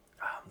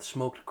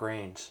 Smoked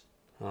grains.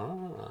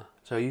 Ah.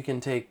 So you can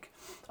take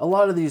a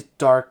lot of these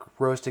dark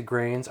roasted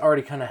grains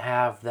already kind of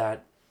have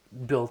that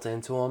built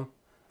into them.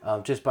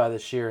 Just by the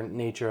sheer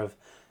nature of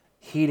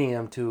heating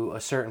them to a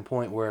certain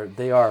point where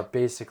they are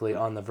basically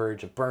on the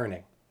verge of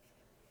burning.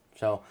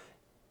 So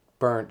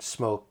burnt,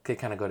 smoke, they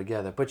kind of go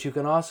together. But you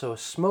can also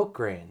smoke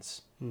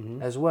grains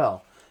as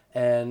well.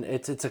 And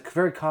it's a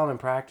very common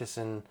practice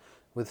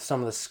with some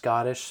of the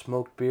Scottish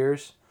smoked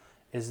beers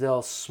is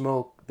they'll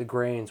smoke the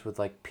grains with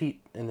like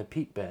peat in the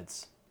peat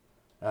beds,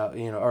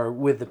 or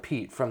with the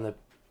peat from the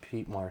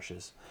peat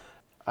marshes.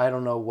 I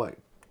don't know what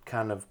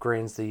kind of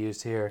grains they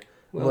used here.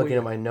 I'm looking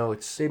at my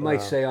notes. They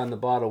might say on the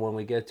bottle when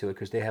we get to it,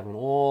 because they have an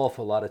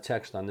awful lot of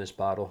text on this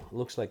bottle. It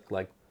looks like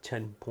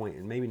 10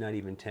 point, maybe not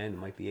even 10. It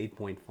might be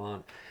 8-point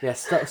font. Yeah,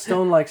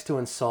 Stone likes to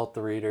insult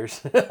the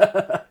readers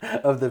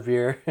of the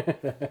beer.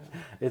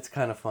 It's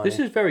kind of funny. This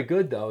is very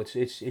good, though.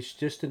 It's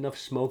just enough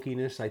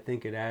smokiness. I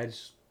think it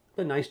adds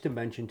a nice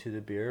dimension to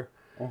the beer.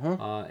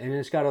 And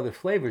it's got other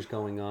flavors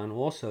going on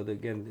also. The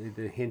hint of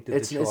the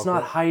chocolate. It's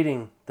not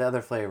hiding the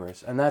other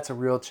flavors, and that's a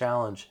real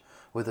challenge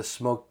with a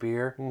smoked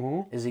beer,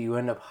 is that you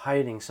end up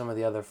hiding some of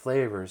the other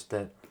flavors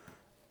that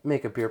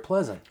make a beer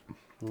pleasant,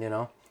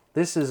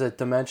 This is a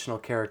dimensional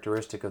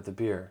characteristic of the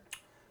beer,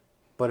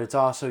 but it's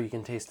also, you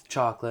can taste the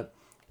chocolate,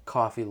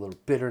 coffee, a little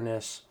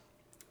bitterness.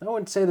 I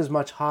wouldn't say there's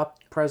much hop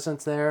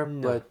presence there,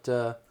 but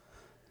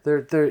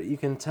there you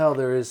can tell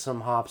there is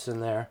some hops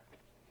in there.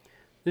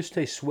 This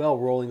tastes well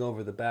rolling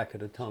over the back of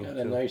the tongue. Got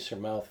a nicer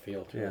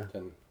mouthfeel to it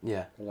than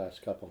the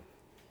last couple.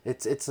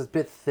 It's a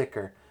bit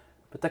thicker,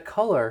 but the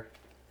color,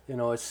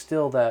 it's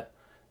still that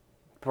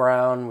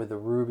brown with the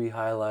ruby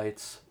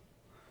highlights.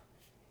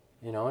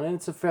 And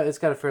it's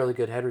got a fairly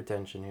good head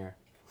retention here.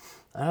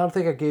 I don't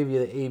think I gave you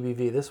the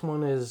ABV. This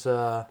one is,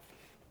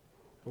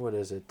 what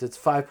is it? It's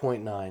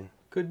 5.9.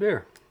 Good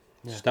beer.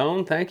 Yeah.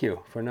 Stone, thank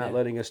you for not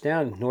letting us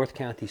down. North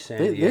County, San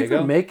Diego. They've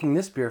been making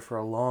this beer for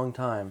a long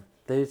time.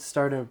 They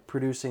started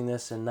producing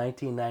this in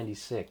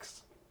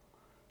 1996.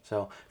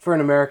 So for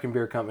an American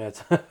beer company,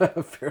 it's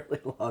a fairly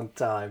long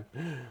time.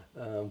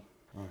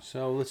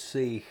 So let's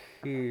see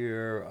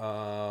here.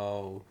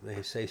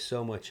 They say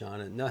so much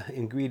on it.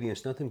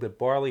 Ingredients, nothing but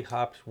barley,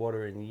 hops,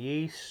 water, and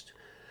yeast.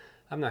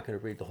 I'm not going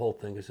to read the whole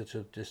thing because it's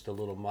just a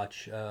little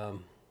much.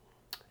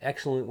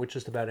 Excellent with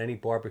just about any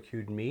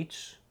barbecued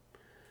meats.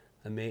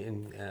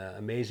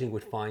 Amazing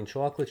with fine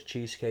chocolates,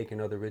 cheesecake, and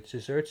other rich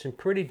desserts. And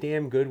pretty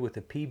damn good with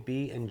a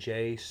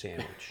PB&J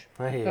sandwich.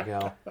 There you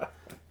go.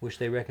 Which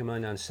they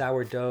recommend on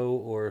sourdough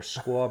or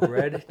squaw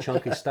bread,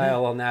 chunky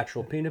style all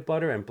natural peanut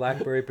butter, and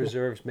blackberry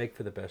preserves make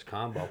for the best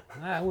combo.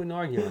 I wouldn't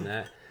argue on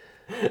that.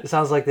 It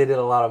sounds like they did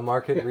a lot of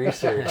market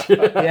research.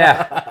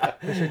 Yeah,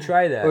 we should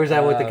try that. Or is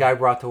that what the guy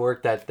brought to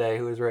work that day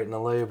who was writing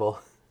the label?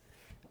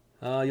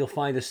 You'll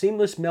find a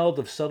seamless meld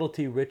of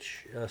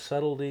subtlety-rich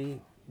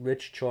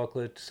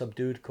chocolate,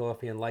 subdued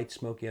coffee, and light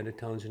smoky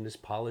undertones in this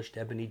polished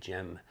ebony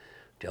gem.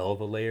 Delve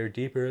a layer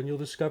deeper and you'll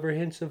discover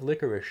hints of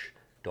licorice,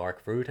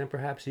 dark fruit, and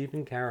perhaps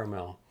even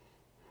caramel.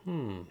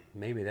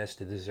 Maybe that's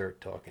the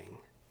dessert talking.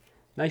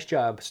 Nice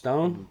job,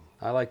 Stone.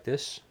 I like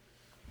this.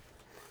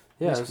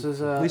 Yeah, this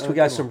is at least we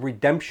got some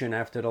redemption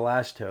after the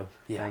last two.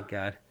 Yeah. Thank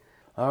God.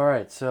 All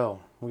right, so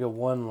we got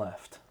one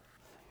left.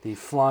 The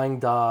Flying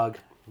Dog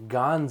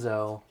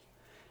Gonzo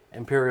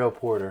Imperial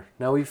Porter.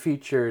 Now, we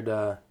featured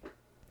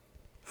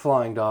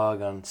Flying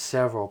Dog on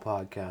several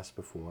podcasts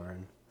before,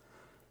 and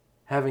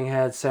having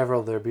had several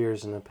of their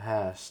beers in the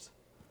past,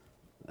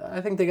 I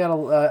think they got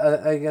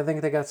I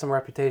think they got some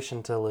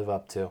reputation to live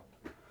up to.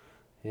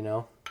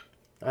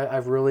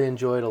 I've really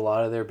enjoyed a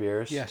lot of their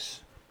beers.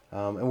 Yes.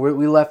 And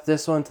we left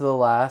this one to the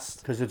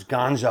last. Because it's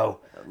Gonzo.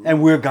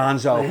 And we're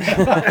Gonzo.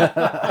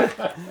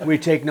 We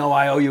take no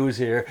IOUs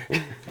here.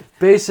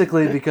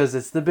 Basically because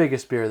it's the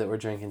biggest beer that we're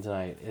drinking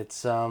tonight.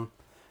 It's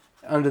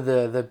under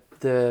the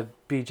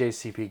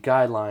BJCP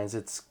guidelines,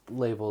 it's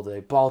labeled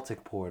a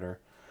Baltic Porter.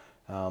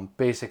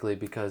 Basically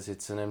because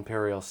it's an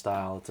imperial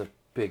style. It's a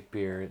big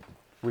beer. It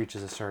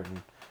reaches a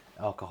certain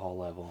alcohol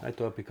level. I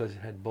thought because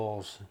it had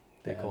balls,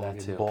 they call it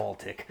too.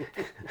 Baltic.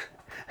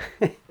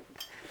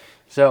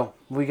 So,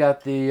 we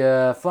got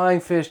the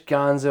Flying Fish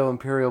Gonzo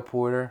Imperial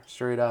Porter,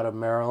 straight out of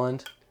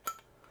Maryland.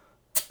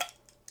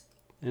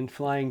 And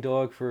Flying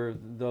Dog, for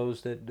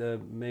those that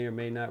may or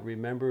may not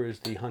remember, is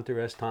the Hunter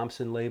S.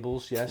 Thompson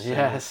labels, yes?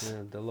 Yes.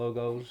 And, the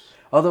logos.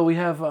 Although we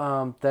have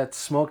that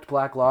smoked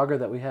black lager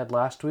that we had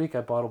last week,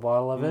 I bought a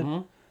bottle of it.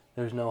 Mm-hmm.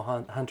 There's no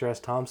Hunter S.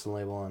 Thompson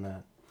label on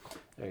that.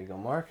 There you go,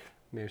 Mark.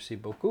 Merci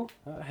beaucoup.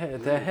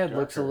 That head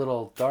looks a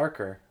little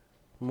darker,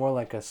 more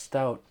like a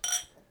stout.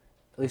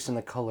 At least in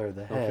the color of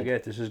the head. Don't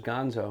forget, this is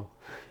Gonzo.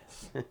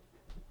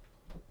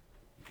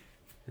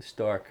 It's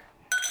dark.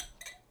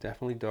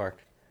 Definitely dark.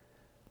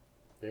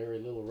 Very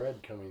little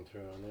red coming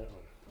through on that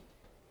one.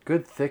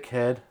 Good thick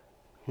head.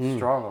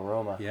 Strong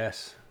aroma.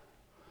 Yes.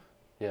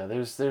 Yeah,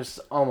 there's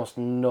almost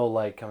no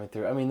light coming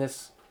through. I mean,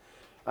 this...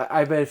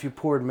 I bet if you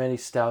poured many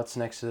stouts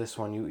next to this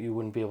one, you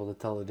wouldn't be able to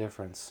tell the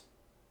difference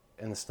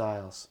in the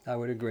styles. I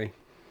would agree.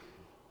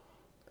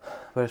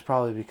 But it's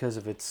probably because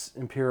of its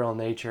imperial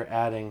nature,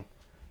 adding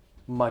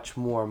much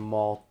more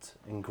malt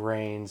and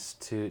grains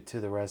to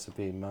the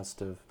recipe must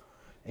have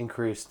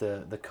increased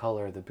the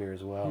color of the beer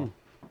as well.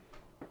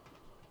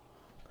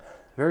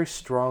 Very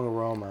strong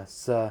aroma.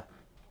 It's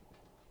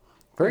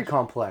very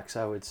complex,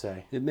 I would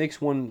say. It makes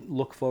one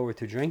look forward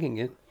to drinking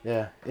it.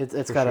 Yeah, it's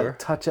For got sure. a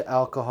touch of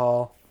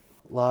alcohol,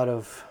 a lot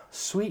of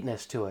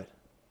sweetness to it.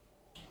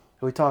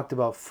 We talked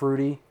about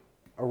fruity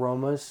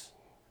aromas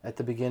at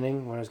the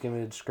beginning when I was giving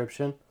the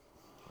description.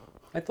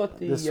 I thought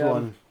This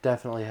one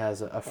definitely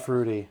has a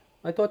fruity.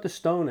 I thought the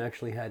Stone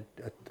actually had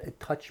a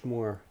touch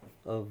more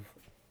of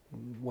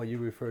what you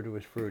refer to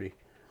as fruity.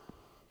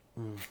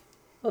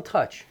 A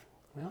touch.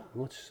 Well,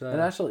 let's. It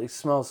actually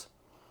smells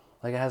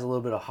like it has a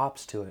little bit of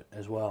hops to it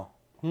as well.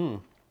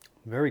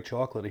 Very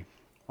chocolatey.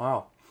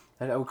 Wow,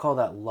 I would call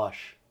that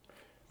lush.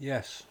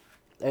 Yes.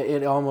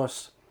 It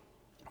almost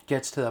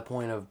gets to the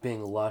point of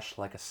being lush,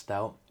 like a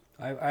stout.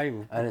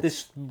 And it's-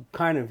 this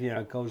kind of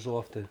goes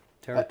off the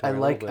territory. I a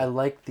little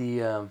like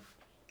bit.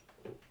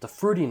 the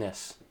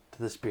fruitiness to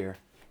this beer.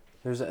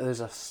 There's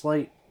a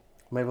slight,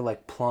 maybe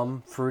like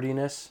plum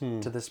fruitiness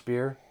to this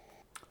beer.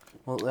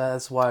 Well,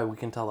 that's why we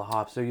can tell the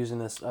hops. They're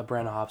using a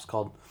brand of hops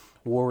called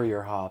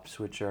Warrior hops,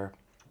 which are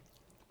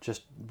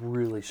just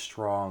really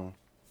strong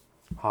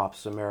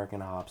hops,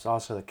 American hops.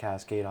 Also the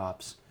Cascade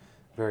hops,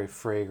 very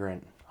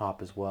fragrant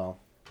hop as well.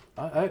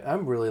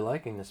 I'm really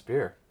liking this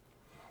beer.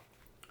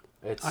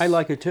 I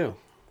like it too.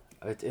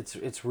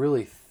 It's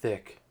really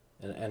thick,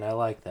 and I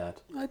like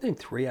that. I think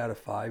 3 out of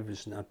 5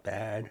 is not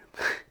bad.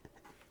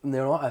 You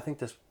know what? I think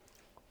this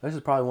is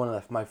probably one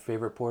of my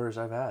favorite porters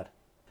I've had,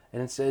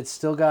 and it's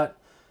still got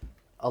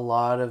a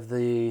lot of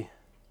the.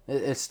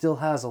 It still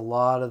has a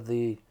lot of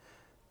the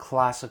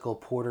classical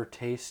porter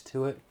taste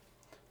to it.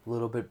 A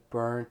little bit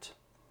burnt,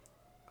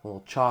 a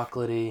little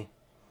chocolatey,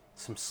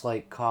 some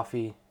slight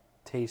coffee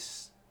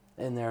tastes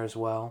in there as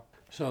well.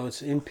 So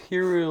it's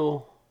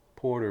Imperial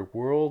Porter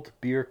World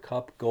Beer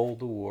Cup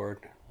Gold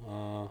Award.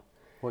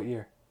 What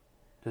year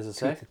does it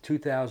say?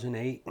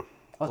 2008.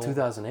 Oh,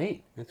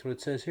 2008. That's what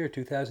it says here.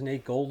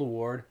 2008 Gold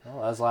Award. Oh, that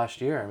was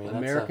last year. I mean,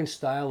 American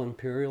style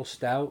Imperial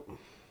Stout.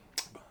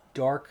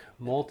 Dark,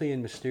 malty,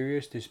 and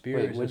mysterious. This beer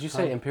Wait, is would you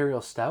say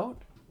Imperial Stout?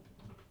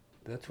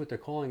 That's what they're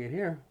calling it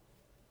here.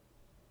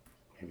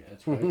 Maybe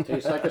that's why it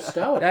tastes like a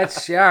stout.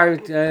 That's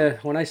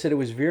when I said it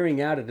was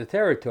veering out of the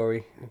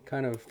territory,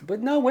 kind of.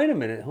 But no, wait a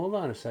minute. Hold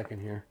on a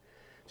second here.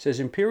 It says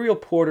Imperial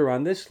Porter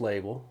on this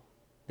label.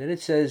 Then it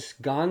says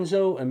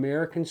Gonzo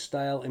American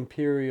Style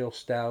Imperial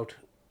Stout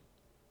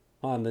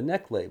on the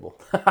neck label.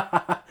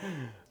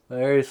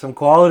 There's some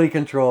quality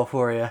control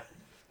for you.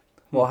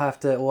 We'll have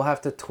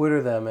to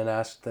Twitter them and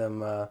ask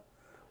them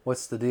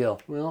what's the deal.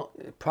 Well,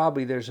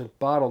 probably there's a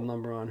bottle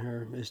number on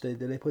here. Did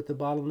they put the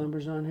bottle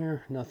numbers on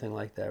here? Nothing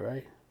like that,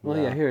 right? Well,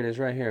 No. yeah, here it is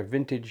right here.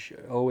 Vintage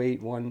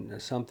 081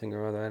 something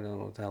or other. I don't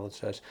know what the hell it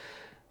says.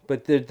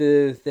 But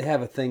they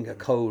have a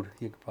code.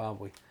 You could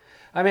probably.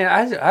 I mean,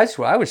 that's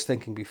what I was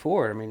thinking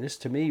before. I mean, this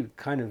to me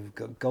kind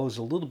of goes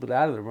a little bit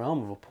out of the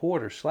realm of a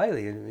porter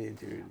slightly. I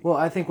mean, Well,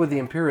 I think with the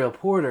Imperial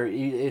Porter,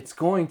 it's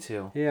going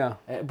to. yeah.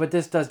 But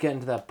this does get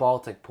into that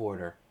Baltic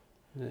Porter,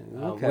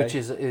 Okay. which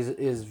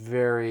is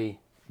very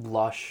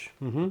lush,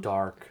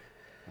 dark.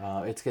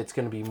 It's going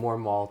to be more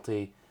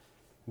malty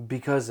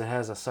because it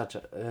has it's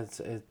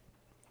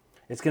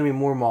going to be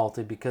more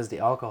malty because the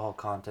alcohol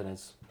content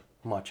is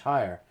much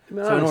higher. I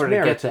mean, So in order to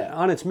get merits, that,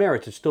 on its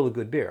merits, it's still a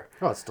good beer.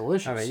 oh, it's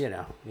delicious. I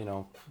mean, you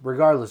know,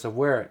 regardless of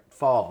where it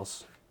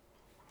falls,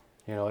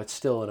 it's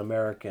still an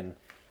American.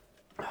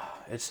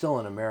 It's still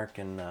an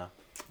American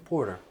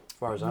porter, as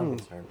far as I'm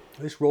concerned.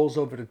 This rolls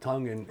over the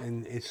tongue,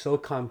 and it's so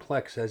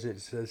complex as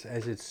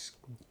it's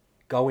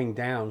going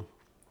down.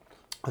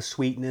 A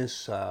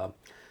sweetness, a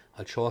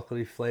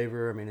chocolatey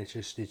flavor. I mean,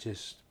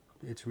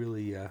 it's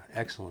really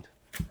excellent.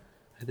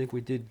 I think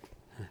we did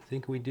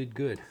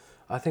good.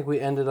 I think we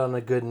ended on a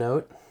good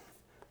note.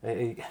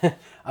 I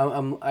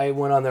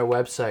went on their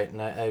website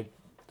and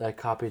I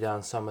copied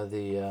down some of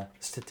the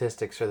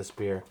statistics for this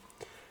beer,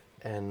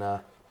 and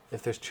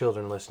if there's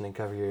children listening,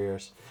 cover your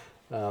ears.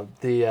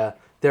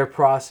 Their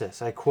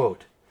process, I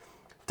quote,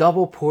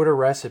 double porter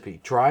recipe,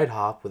 dried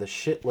hop with a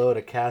shitload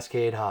of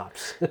Cascade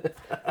hops.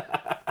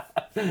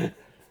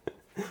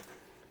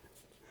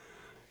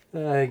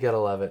 You gotta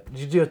love it.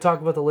 Did you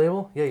talk about the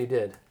label? Yeah, you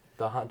did.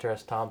 The Hunter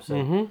S.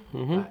 Thompson.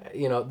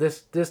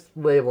 This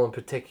label in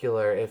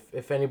particular,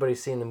 if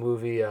anybody's seen the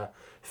movie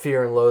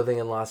Fear and Loathing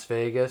in Las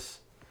Vegas,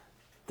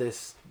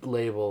 this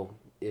label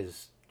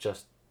is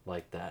just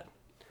like that.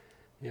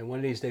 Yeah, one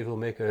of these days we'll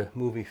make a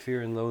movie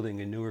Fear and Loathing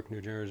in Newark,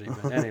 New Jersey.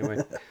 But anyway,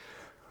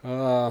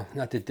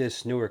 not to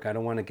diss Newark. I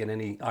don't want to get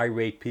any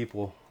irate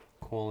people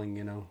calling,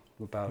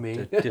 about Me?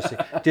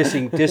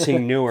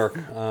 dissing Newark.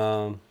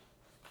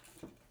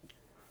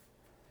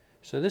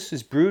 So this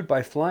is brewed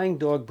by Flying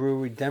Dog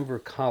Brewery, Denver,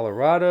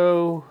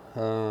 Colorado.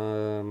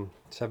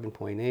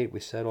 7.8. We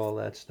said all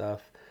that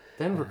stuff.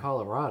 Denver,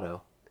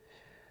 Colorado.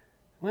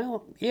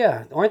 Well,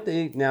 yeah, aren't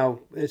they now?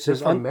 It They're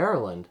says from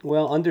Maryland.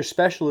 well, under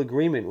special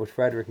agreement with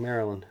Frederick,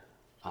 Maryland.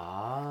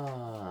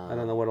 Ah. I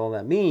don't know what all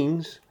that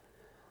means.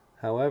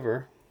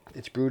 However,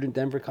 it's brewed in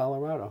Denver,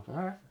 Colorado. All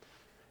right.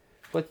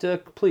 But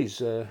please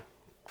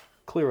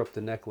clear up the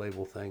neck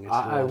label thing. It's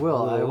I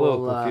will. A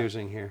little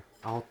confusing here.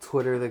 I'll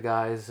Twitter the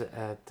guys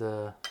at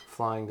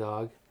Flying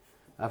Dog.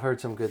 I've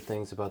heard some good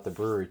things about the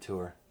brewery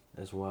tour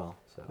as well.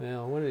 So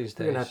Well, one of these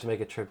we're days. gonna have to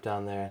make a trip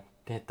down there,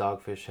 hit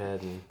Dogfish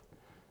Head and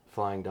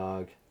Flying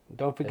Dog.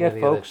 Don't forget,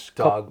 any other folks.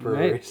 dog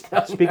breweries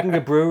down Speaking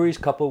of breweries,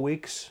 couple of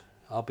weeks,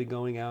 I'll be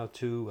going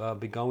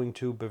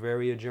to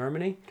Bavaria,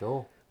 Germany,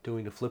 Cool.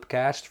 doing a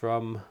flipcast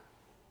from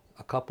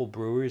a couple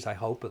breweries. I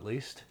hope at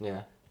least.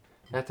 Yeah.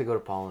 I have to go to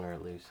Polliner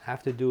at least.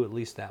 Have to do at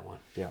least that one.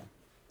 Yeah.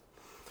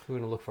 We're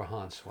gonna look for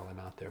Hans while I'm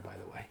out there, by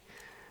the way.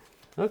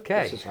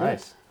 Okay. This is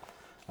Nice.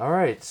 All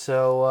right,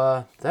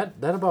 so that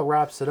about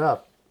wraps it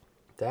up.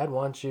 Dad,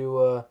 why don't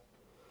you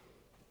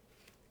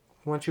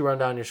run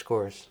down your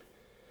scores?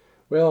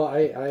 Well,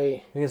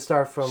 I We can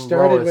start from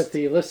started lowest. with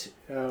the list.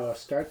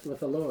 Start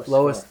with the lowest.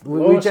 Lowest. score. We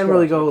Lowest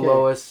generally scores, go okay.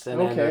 lowest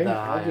and end Okay, at the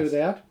I'll highest. do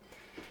that.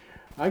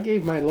 I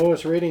gave my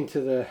lowest rating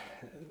to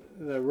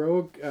the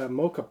Rogue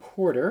Mocha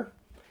Porter.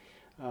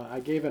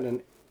 I gave it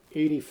an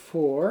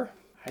 84.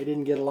 I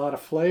didn't get a lot of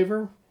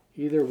flavor,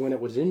 either when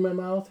it was in my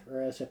mouth or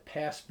as it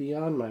passed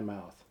beyond my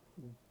mouth.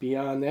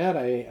 Beyond that,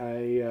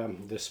 I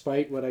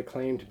despite what I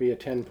claimed to be a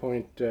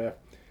 10-point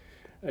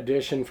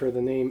addition for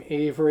the name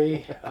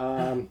Avery,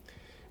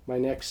 my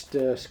next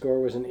score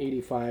was an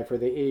 85 for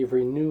the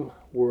Avery New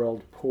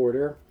World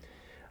Porter.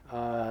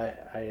 I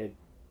had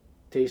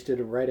tasted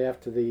it right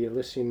after the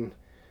Elysian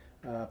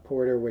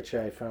Porter, which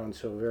I found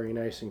so very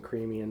nice and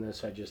creamy in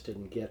this. I just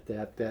didn't get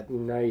that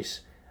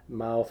nice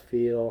mouth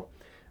feel.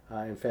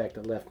 In fact,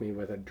 it left me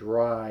with a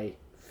dry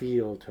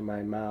feel to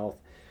my mouth,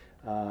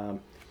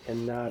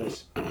 and not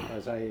as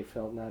I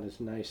felt, not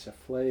as nice a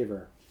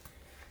flavor.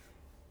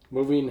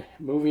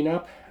 Moving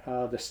up,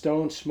 the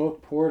Stone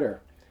Smoked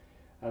Porter.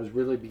 I was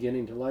really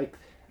beginning to like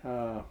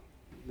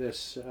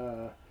this.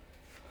 It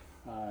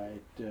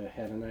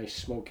had a nice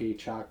smoky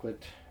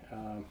chocolate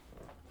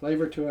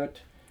flavor to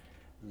it.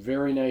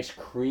 Very nice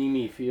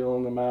creamy feel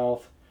in the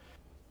mouth.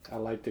 I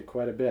liked it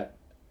quite a bit.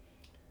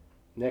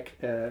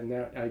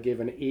 Now I gave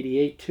an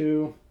 88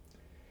 to.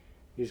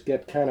 He's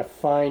got kind of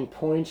fine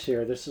points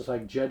here. This is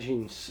like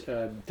judging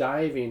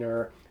diving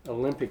or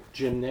Olympic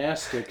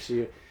gymnastics.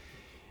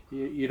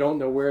 You don't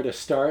know where to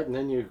start, and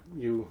then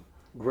you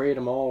grade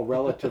them all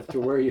relative to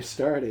where you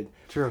started.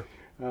 True.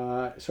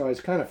 So I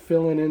was kind of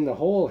filling in the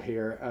hole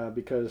here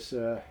because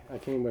I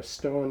came with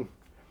Stone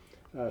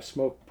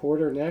Smoked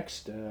Porter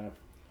next.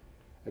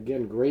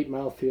 Again, great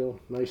mouthfeel,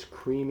 nice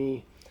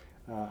creamy.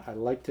 I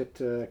liked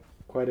it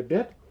quite a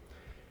bit.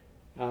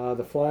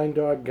 The Flying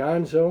Dog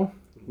Gonzo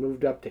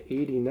moved up to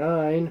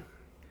 89.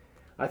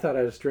 I thought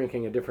I was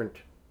drinking a different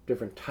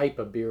type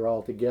of beer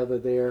altogether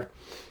there.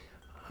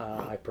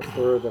 I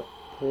prefer the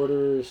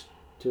porters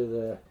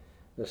to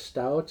the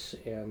stouts,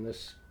 and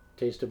this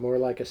tasted more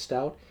like a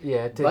stout.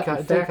 Yeah, it did. But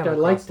in fact, I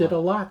liked it a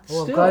lot. Well,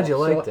 I'm still. glad you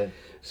liked it.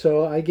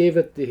 So I gave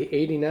it the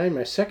 89,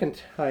 my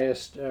second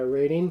highest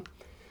rating.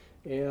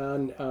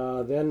 And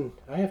then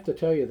I have to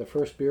tell you, the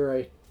first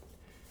beer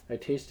I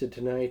tasted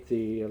tonight,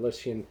 the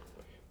Elysian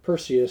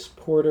Perseus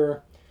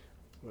Porter,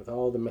 with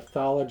all the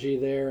mythology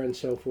there and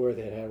so forth.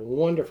 It had a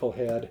wonderful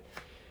head,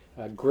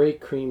 a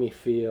great creamy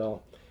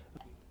feel,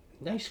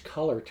 nice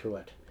color to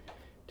it,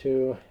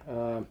 too.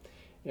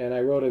 And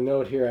I wrote a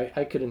note here.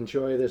 I could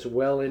enjoy this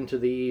well into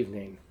the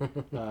evening.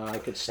 I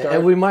could start.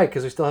 And we might,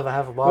 because we still have a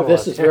half a bottle. Well,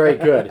 this left. is very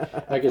good.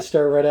 I could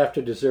start right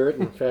after dessert.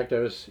 In fact, I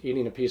was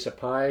eating a piece of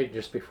pie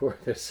just before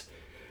this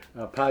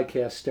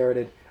podcast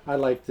started. I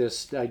like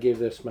this. I gave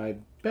this my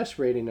best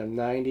rating of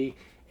 90,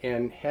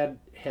 and had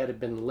it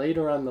been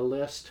later on the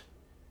list,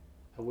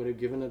 I would have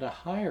given it a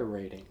higher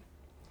rating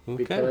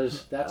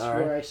because that's All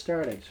where right. I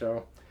started.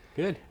 So,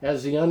 Good.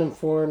 as the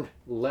uninformed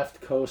left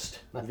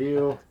coast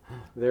view,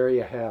 there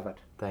you have it.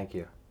 Thank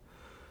you.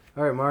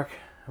 All right, Mark.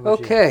 how about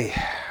you? Okay.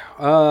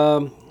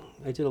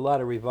 I did a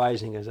lot of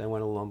revising as I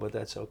went along, but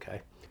that's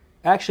okay.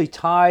 Actually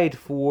tied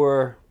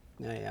for,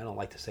 I don't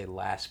like to say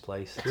last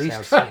place.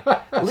 It sounds-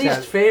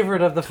 Least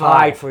favorite of the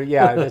tied five. for,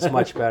 yeah, that's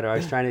much better. I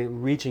was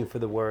reaching for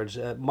the words.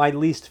 My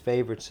least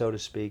favorite, so to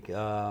speak,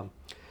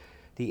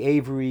 the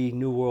Avery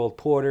New World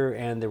Porter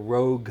and the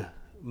Rogue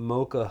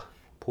Mocha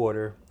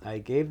Porter. I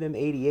gave them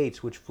 88s,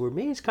 which for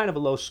me is kind of a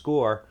low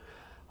score.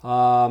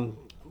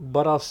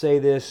 But I'll say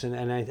this,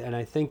 and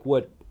I think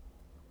what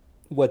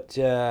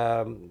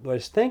I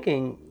was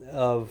thinking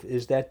of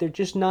is that they're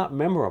just not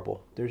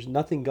memorable. There's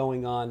nothing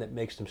going on that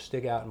makes them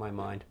stick out in my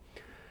mind.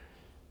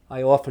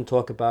 I often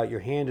talk about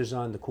your hand is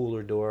on the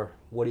cooler door.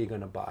 What are you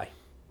going to buy?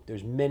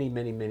 There's many,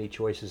 many, many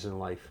choices in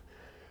life.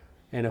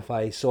 And if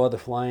I saw the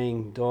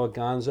Flying Dog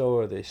Gonzo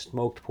or the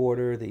Smoked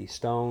Porter, the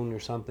Stone or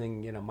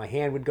something, my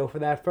hand would go for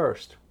that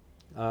first.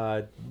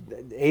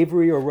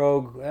 Avery or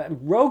Rogue.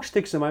 Rogue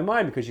sticks in my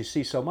mind because you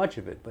see so much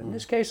of it. But in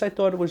this case, I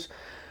thought it was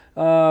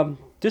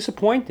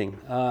disappointing.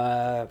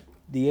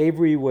 The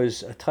Avery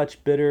was a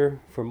touch bitter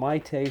for my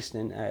taste,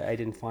 and I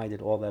didn't find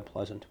it all that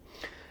pleasant.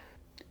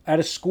 At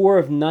a score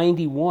of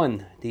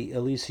 91, the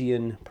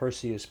Elysian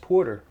Perseus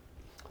Porter,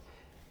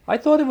 I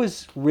thought it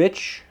was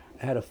rich,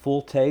 had a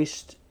full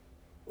taste,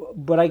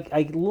 but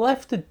I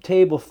left the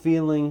table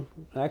feeling,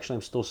 actually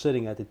I'm still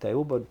sitting at the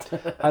table,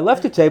 but I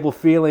left the table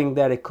feeling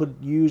that it could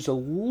use a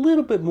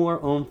little bit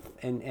more oomph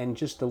and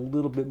just a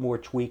little bit more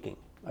tweaking.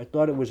 I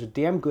thought it was a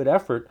damn good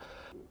effort.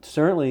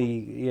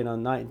 Certainly,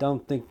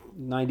 don't think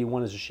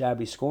 91 is a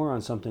shabby score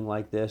on something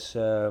like this.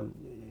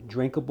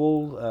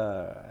 Drinkable.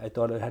 I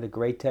thought it had a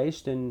great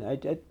taste,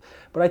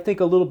 but I think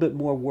a little bit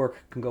more work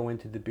can go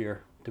into the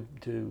beer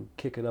to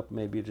kick it up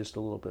maybe just a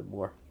little bit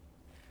more.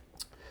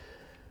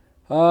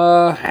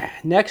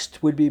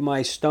 Next would be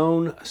my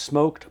Stone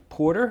Smoked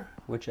Porter,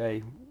 which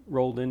I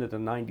rolled in at a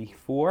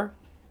 94.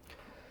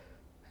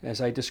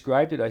 As I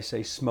described it, I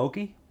say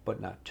smoky,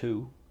 but not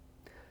too.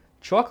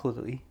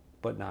 Chocolatey,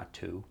 but not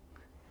too.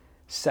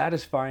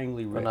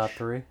 Satisfyingly rich. But not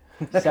 3.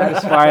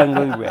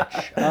 Satisfyingly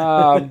rich.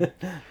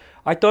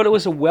 I thought it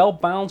was a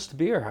well-balanced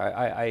beer.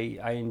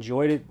 I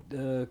enjoyed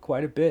it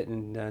quite a bit,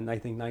 and I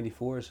think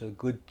 94 is a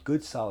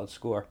good solid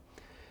score.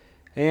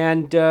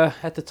 And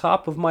at the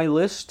top of my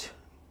list,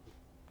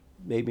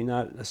 maybe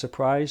not a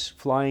surprise,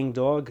 Flying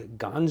Dog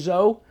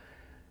Gonzo.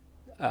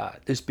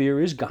 This beer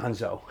is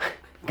Gonzo.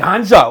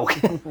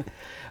 Gonzo!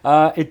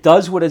 It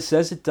does what it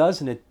says it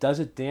does, and it does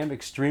it damn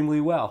extremely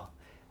well.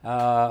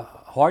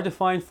 Hard to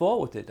find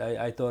fault with it.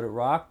 I thought it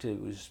rocked.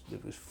 It was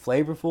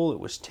flavorful. It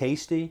was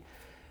tasty.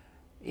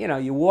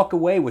 You walk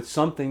away with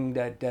something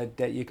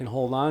that you can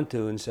hold on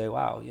to and say,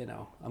 wow,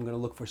 I'm going to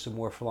look for some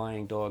more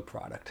Flying Dog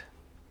product.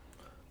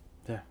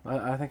 Yeah,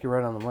 I think you're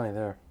right on the money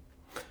there.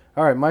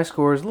 All right, my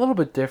score is a little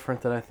bit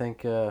different than I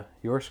think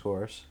your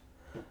scores.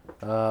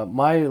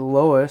 My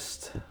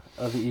lowest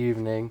of the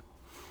evening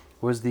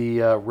was the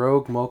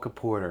Rogue Mocha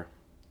Porter,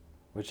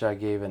 which I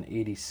gave an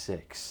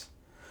 86.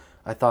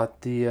 I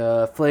thought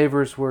the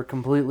flavors were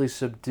completely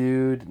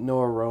subdued,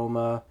 no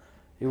aroma.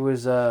 It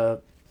was,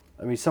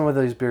 some of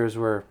these beers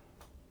were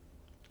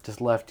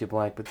just left you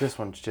blank, but this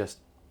one's just,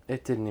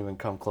 it didn't even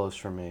come close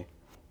for me.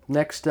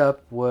 Next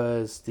up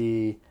was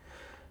the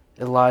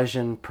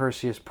Elysian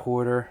Perseus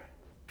Porter.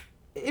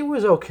 It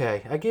was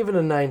okay. I gave it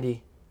a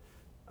 90.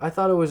 I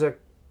thought it was a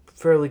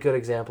fairly good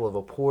example of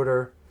a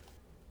porter.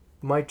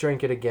 Might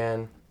drink it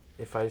again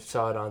if I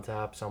saw it on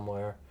tap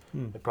somewhere.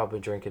 I'd probably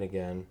drink it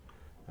again.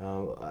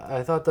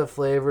 I thought the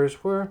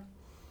flavors were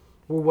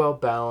well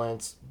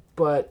balanced,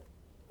 but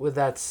with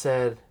that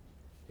said,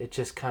 it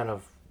just kind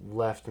of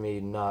left me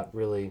not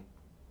really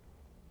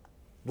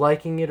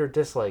liking it or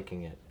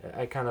disliking it.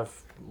 I kind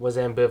of was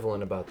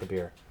ambivalent about the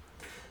beer.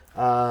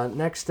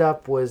 Next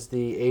up was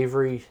the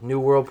Avery New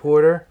World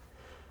Porter.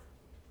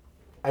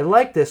 I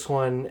like this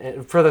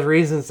one for the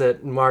reasons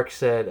that Mark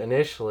said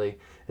initially.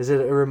 It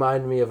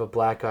reminded me of a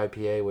black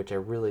IPA, which I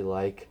really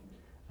like.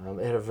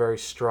 It had a very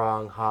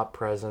strong hop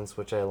presence,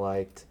 which I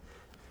liked.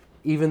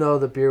 Even though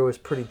the beer was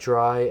pretty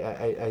dry,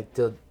 I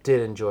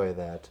did enjoy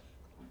that.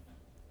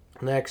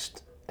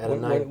 Next,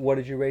 What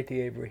did you rate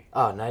the Avery?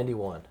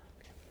 91.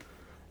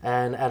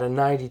 And at a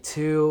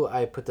 92,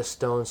 I put the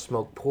Stone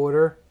Smoked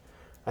Porter.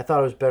 I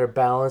thought it was better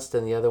balanced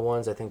than the other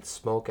ones. I think the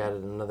smoke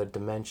added another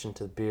dimension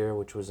to the beer,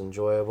 which was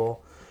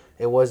enjoyable.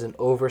 It wasn't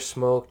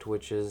over-smoked,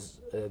 which is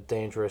a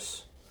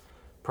dangerous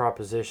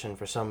proposition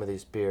for some of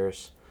these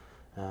beers.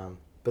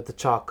 But the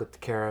chocolate, the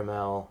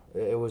caramel,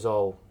 it was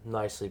all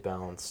nicely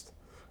balanced.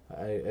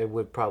 I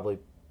would probably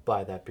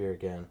buy that beer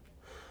again.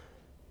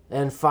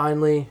 And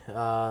finally,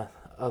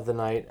 of the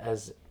night,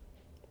 as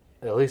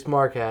at least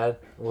Mark had,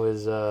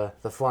 was the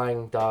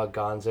Flying Dog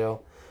Gonzo.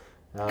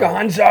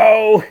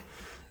 Gonzo!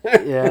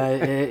 Yeah,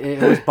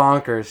 it was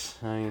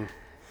bonkers. I mean,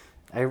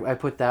 I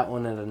put that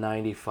one at a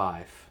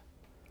 95.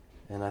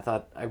 And I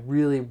thought I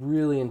really,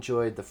 really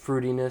enjoyed the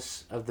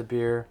fruitiness of the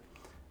beer,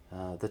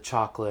 the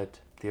chocolate,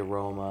 the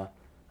aroma.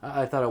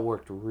 I thought it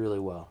worked really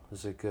well. It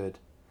was a good...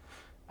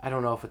 I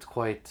don't know if it's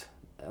quite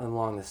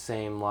along the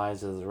same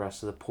lines as the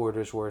rest of the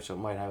porters were, so it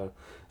might have a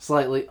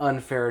slightly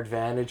unfair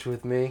advantage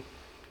with me.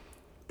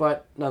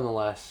 But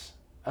nonetheless,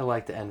 I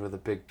like to end with a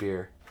big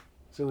beer.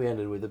 So we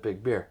ended with a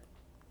big beer.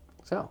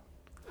 So...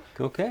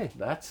 Okay.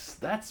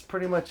 That's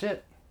pretty much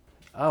it.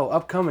 Oh,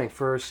 upcoming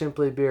for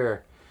Simply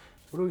Beer.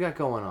 What do we got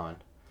going on?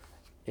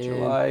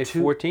 July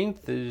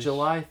 14th is...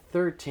 July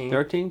 13th.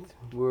 13th?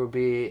 We'll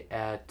be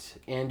at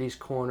Andy's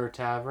Corner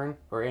Tavern,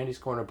 or Andy's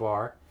Corner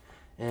Bar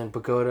in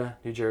Pagoda,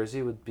 New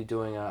Jersey. We'll be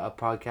doing a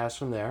podcast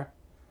from there.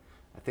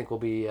 I think we'll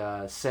be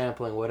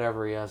sampling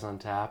whatever he has on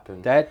tap.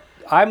 And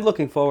I'm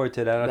looking forward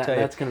to that, I'll tell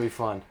you. That's going to be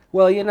fun.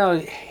 Well,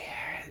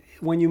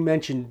 when you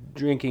mentioned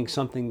drinking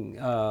something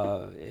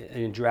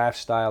in draft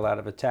style out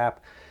of a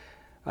tap,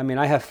 I mean,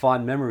 I have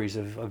fond memories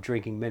of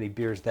drinking many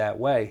beers that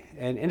way.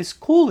 And it's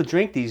cool to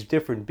drink these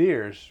different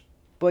beers,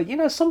 but,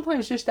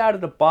 sometimes just out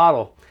of the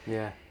bottle.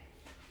 Yeah.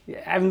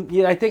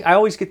 I think I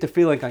always get the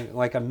feeling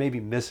like I'm maybe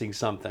missing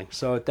something.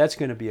 So that's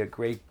going to be a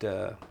great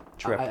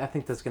trip. I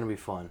think that's going to be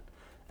fun.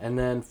 And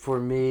then for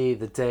me,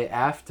 the day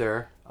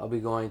after, I'll be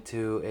going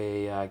to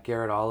a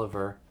Garrett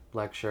Oliver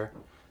lecture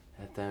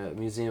at the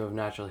Museum of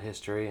Natural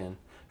History. And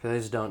for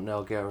those who don't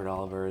know, Garrett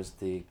Oliver is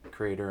the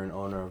creator and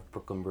owner of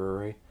Brooklyn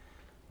Brewery,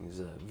 He's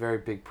a very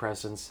big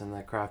presence in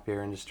that craft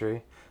beer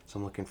industry, so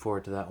I'm looking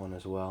forward to that one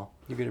as well.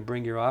 You're going to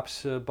bring your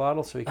ops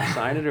bottle so he can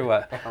sign it or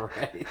what? All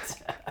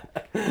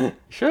right.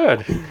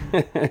 Should.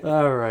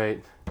 All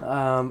right.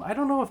 I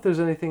don't know if there's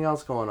anything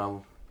else going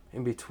on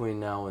in between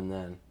now and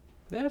then.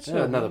 That's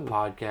Another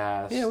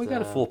podcast. Yeah, we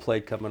got a full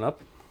plate coming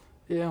up.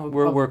 Yeah,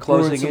 we're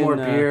closing some in, more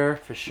beer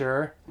for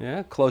sure.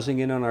 Yeah, closing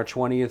in on our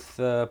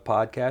 20th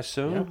podcast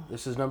soon. Yeah,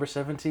 this is number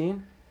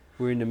 17.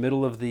 We're in the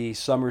middle of the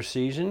summer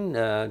season,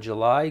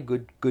 July.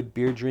 Good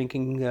beer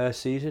drinking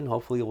season.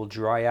 Hopefully, it will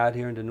dry out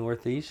here in the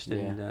Northeast. Yeah.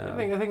 And,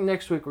 I think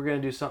next week we're gonna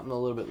do something a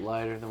little bit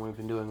lighter than we've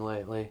been doing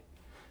lately.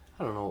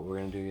 I don't know what we're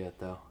gonna do yet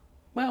though.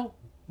 Well,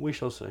 we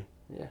shall see.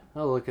 Yeah,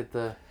 I'll look at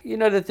the. You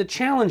know that the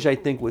challenge I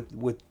think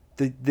with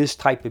this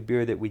type of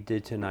beer that we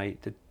did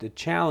tonight, the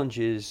challenge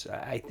is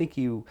I think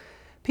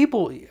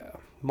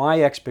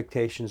my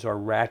expectations are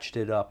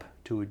ratcheted up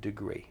to a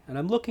degree, and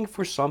I'm looking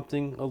for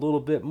something a little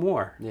bit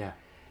more. Yeah.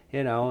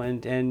 You know,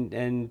 and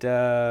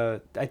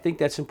I think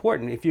that's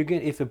important.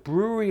 If a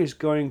brewery is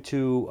going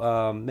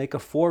to make a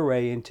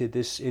foray into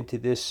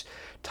this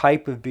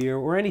type of beer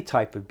or any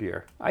type of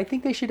beer, I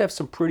think they should have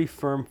some pretty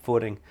firm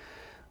footing.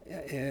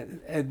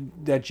 And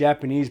that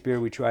Japanese beer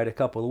we tried a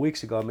couple of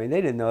weeks ago, I mean,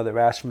 they didn't know their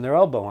ass from their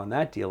elbow on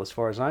that deal, as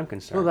far as I'm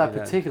concerned. Well, that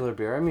particular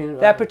beer, I mean...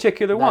 That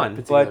particular one.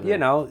 Particular But, beer. you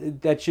know,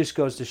 that just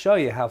goes to show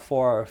you how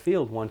far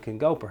afield one can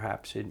go,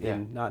 perhaps,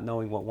 in not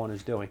knowing what one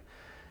is doing.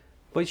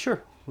 But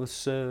sure,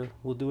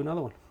 we'll do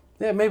another one.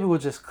 Yeah, maybe we'll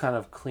just kind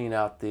of clean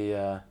out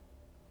the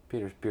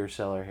Peter's beer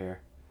cellar here.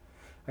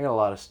 I got a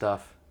lot of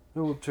stuff.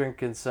 We'll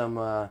drink in some...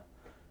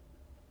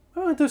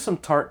 we'll do some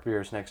tart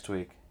beers next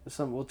week.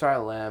 We'll try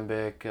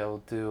Lambic.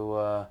 We'll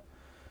do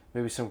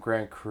maybe some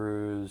Grand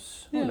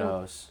Crus. Who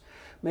knows?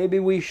 Maybe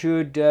we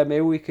should.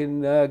 Maybe we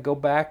can go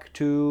back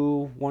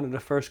to one of the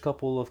first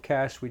couple of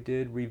casts we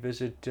did.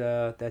 Revisit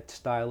that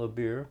style of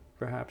beer,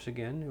 perhaps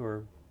again,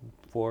 or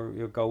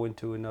go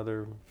into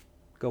another.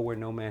 Go where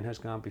no man has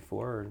gone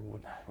before. Or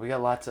We got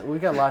lots of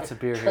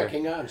beer here.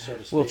 Trekking on, so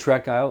to speak. we'll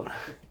trek out.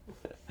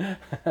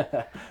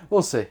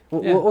 We'll see.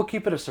 We'll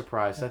keep it a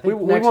surprise. I think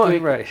We next won't,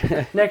 week.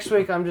 right. Next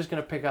week, I'm just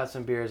gonna pick out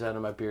some beers out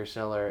of my beer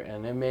cellar,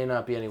 and it may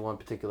not be any one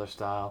particular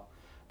style,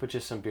 but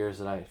just some beers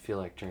that I feel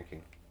like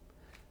drinking.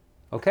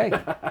 Okay.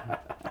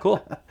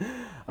 Cool.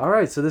 All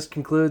right, so this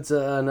concludes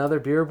another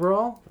beer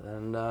brawl,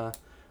 and I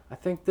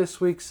think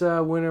this week's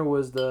winner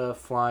was the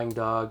Flying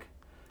Dog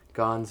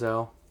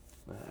Gonzo.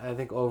 I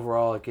think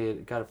overall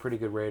it got a pretty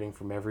good rating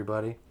from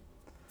everybody.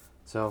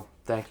 So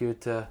thank you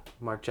to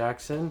Mark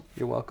Jackson,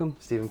 You're welcome.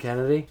 Stephen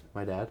Kennedy,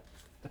 my dad,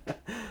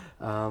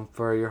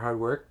 for your hard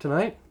work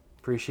tonight.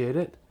 Appreciate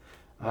it.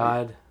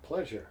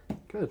 Pleasure.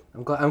 Good.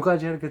 I'm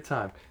glad you had a good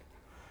time.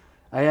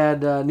 I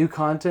add new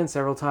content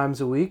several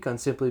times a week on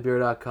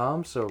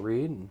simplybeer.com, so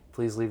read and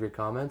please leave your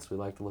comments. We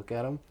like to look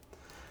at them.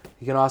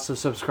 You can also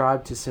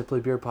subscribe to Simply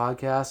Beer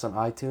Podcast on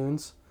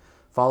iTunes.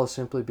 Follow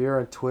Simply Beer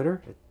on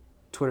Twitter at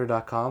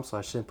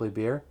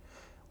twitter.com/simplybeer,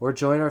 or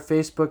join our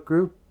Facebook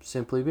group,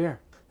 Simply Beer.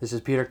 This is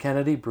Peter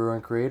Kennedy, brewer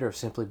and creator of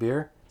Simply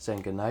Beer,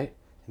 saying goodnight,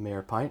 and may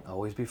our pint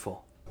always be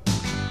full.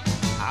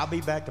 I'll be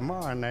back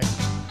tomorrow night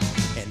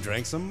and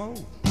drink some more.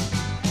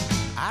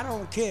 I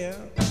don't care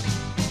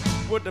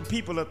what the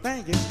people are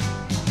thinking.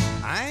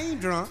 I ain't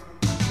drunk.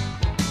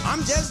 I'm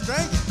just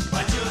drinking.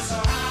 But you're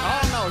so high.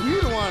 Oh, no, you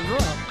the one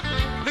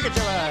drunk. Look at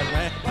your eyes,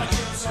 man. But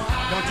you're so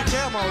high. Don't you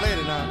tell my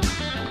lady now.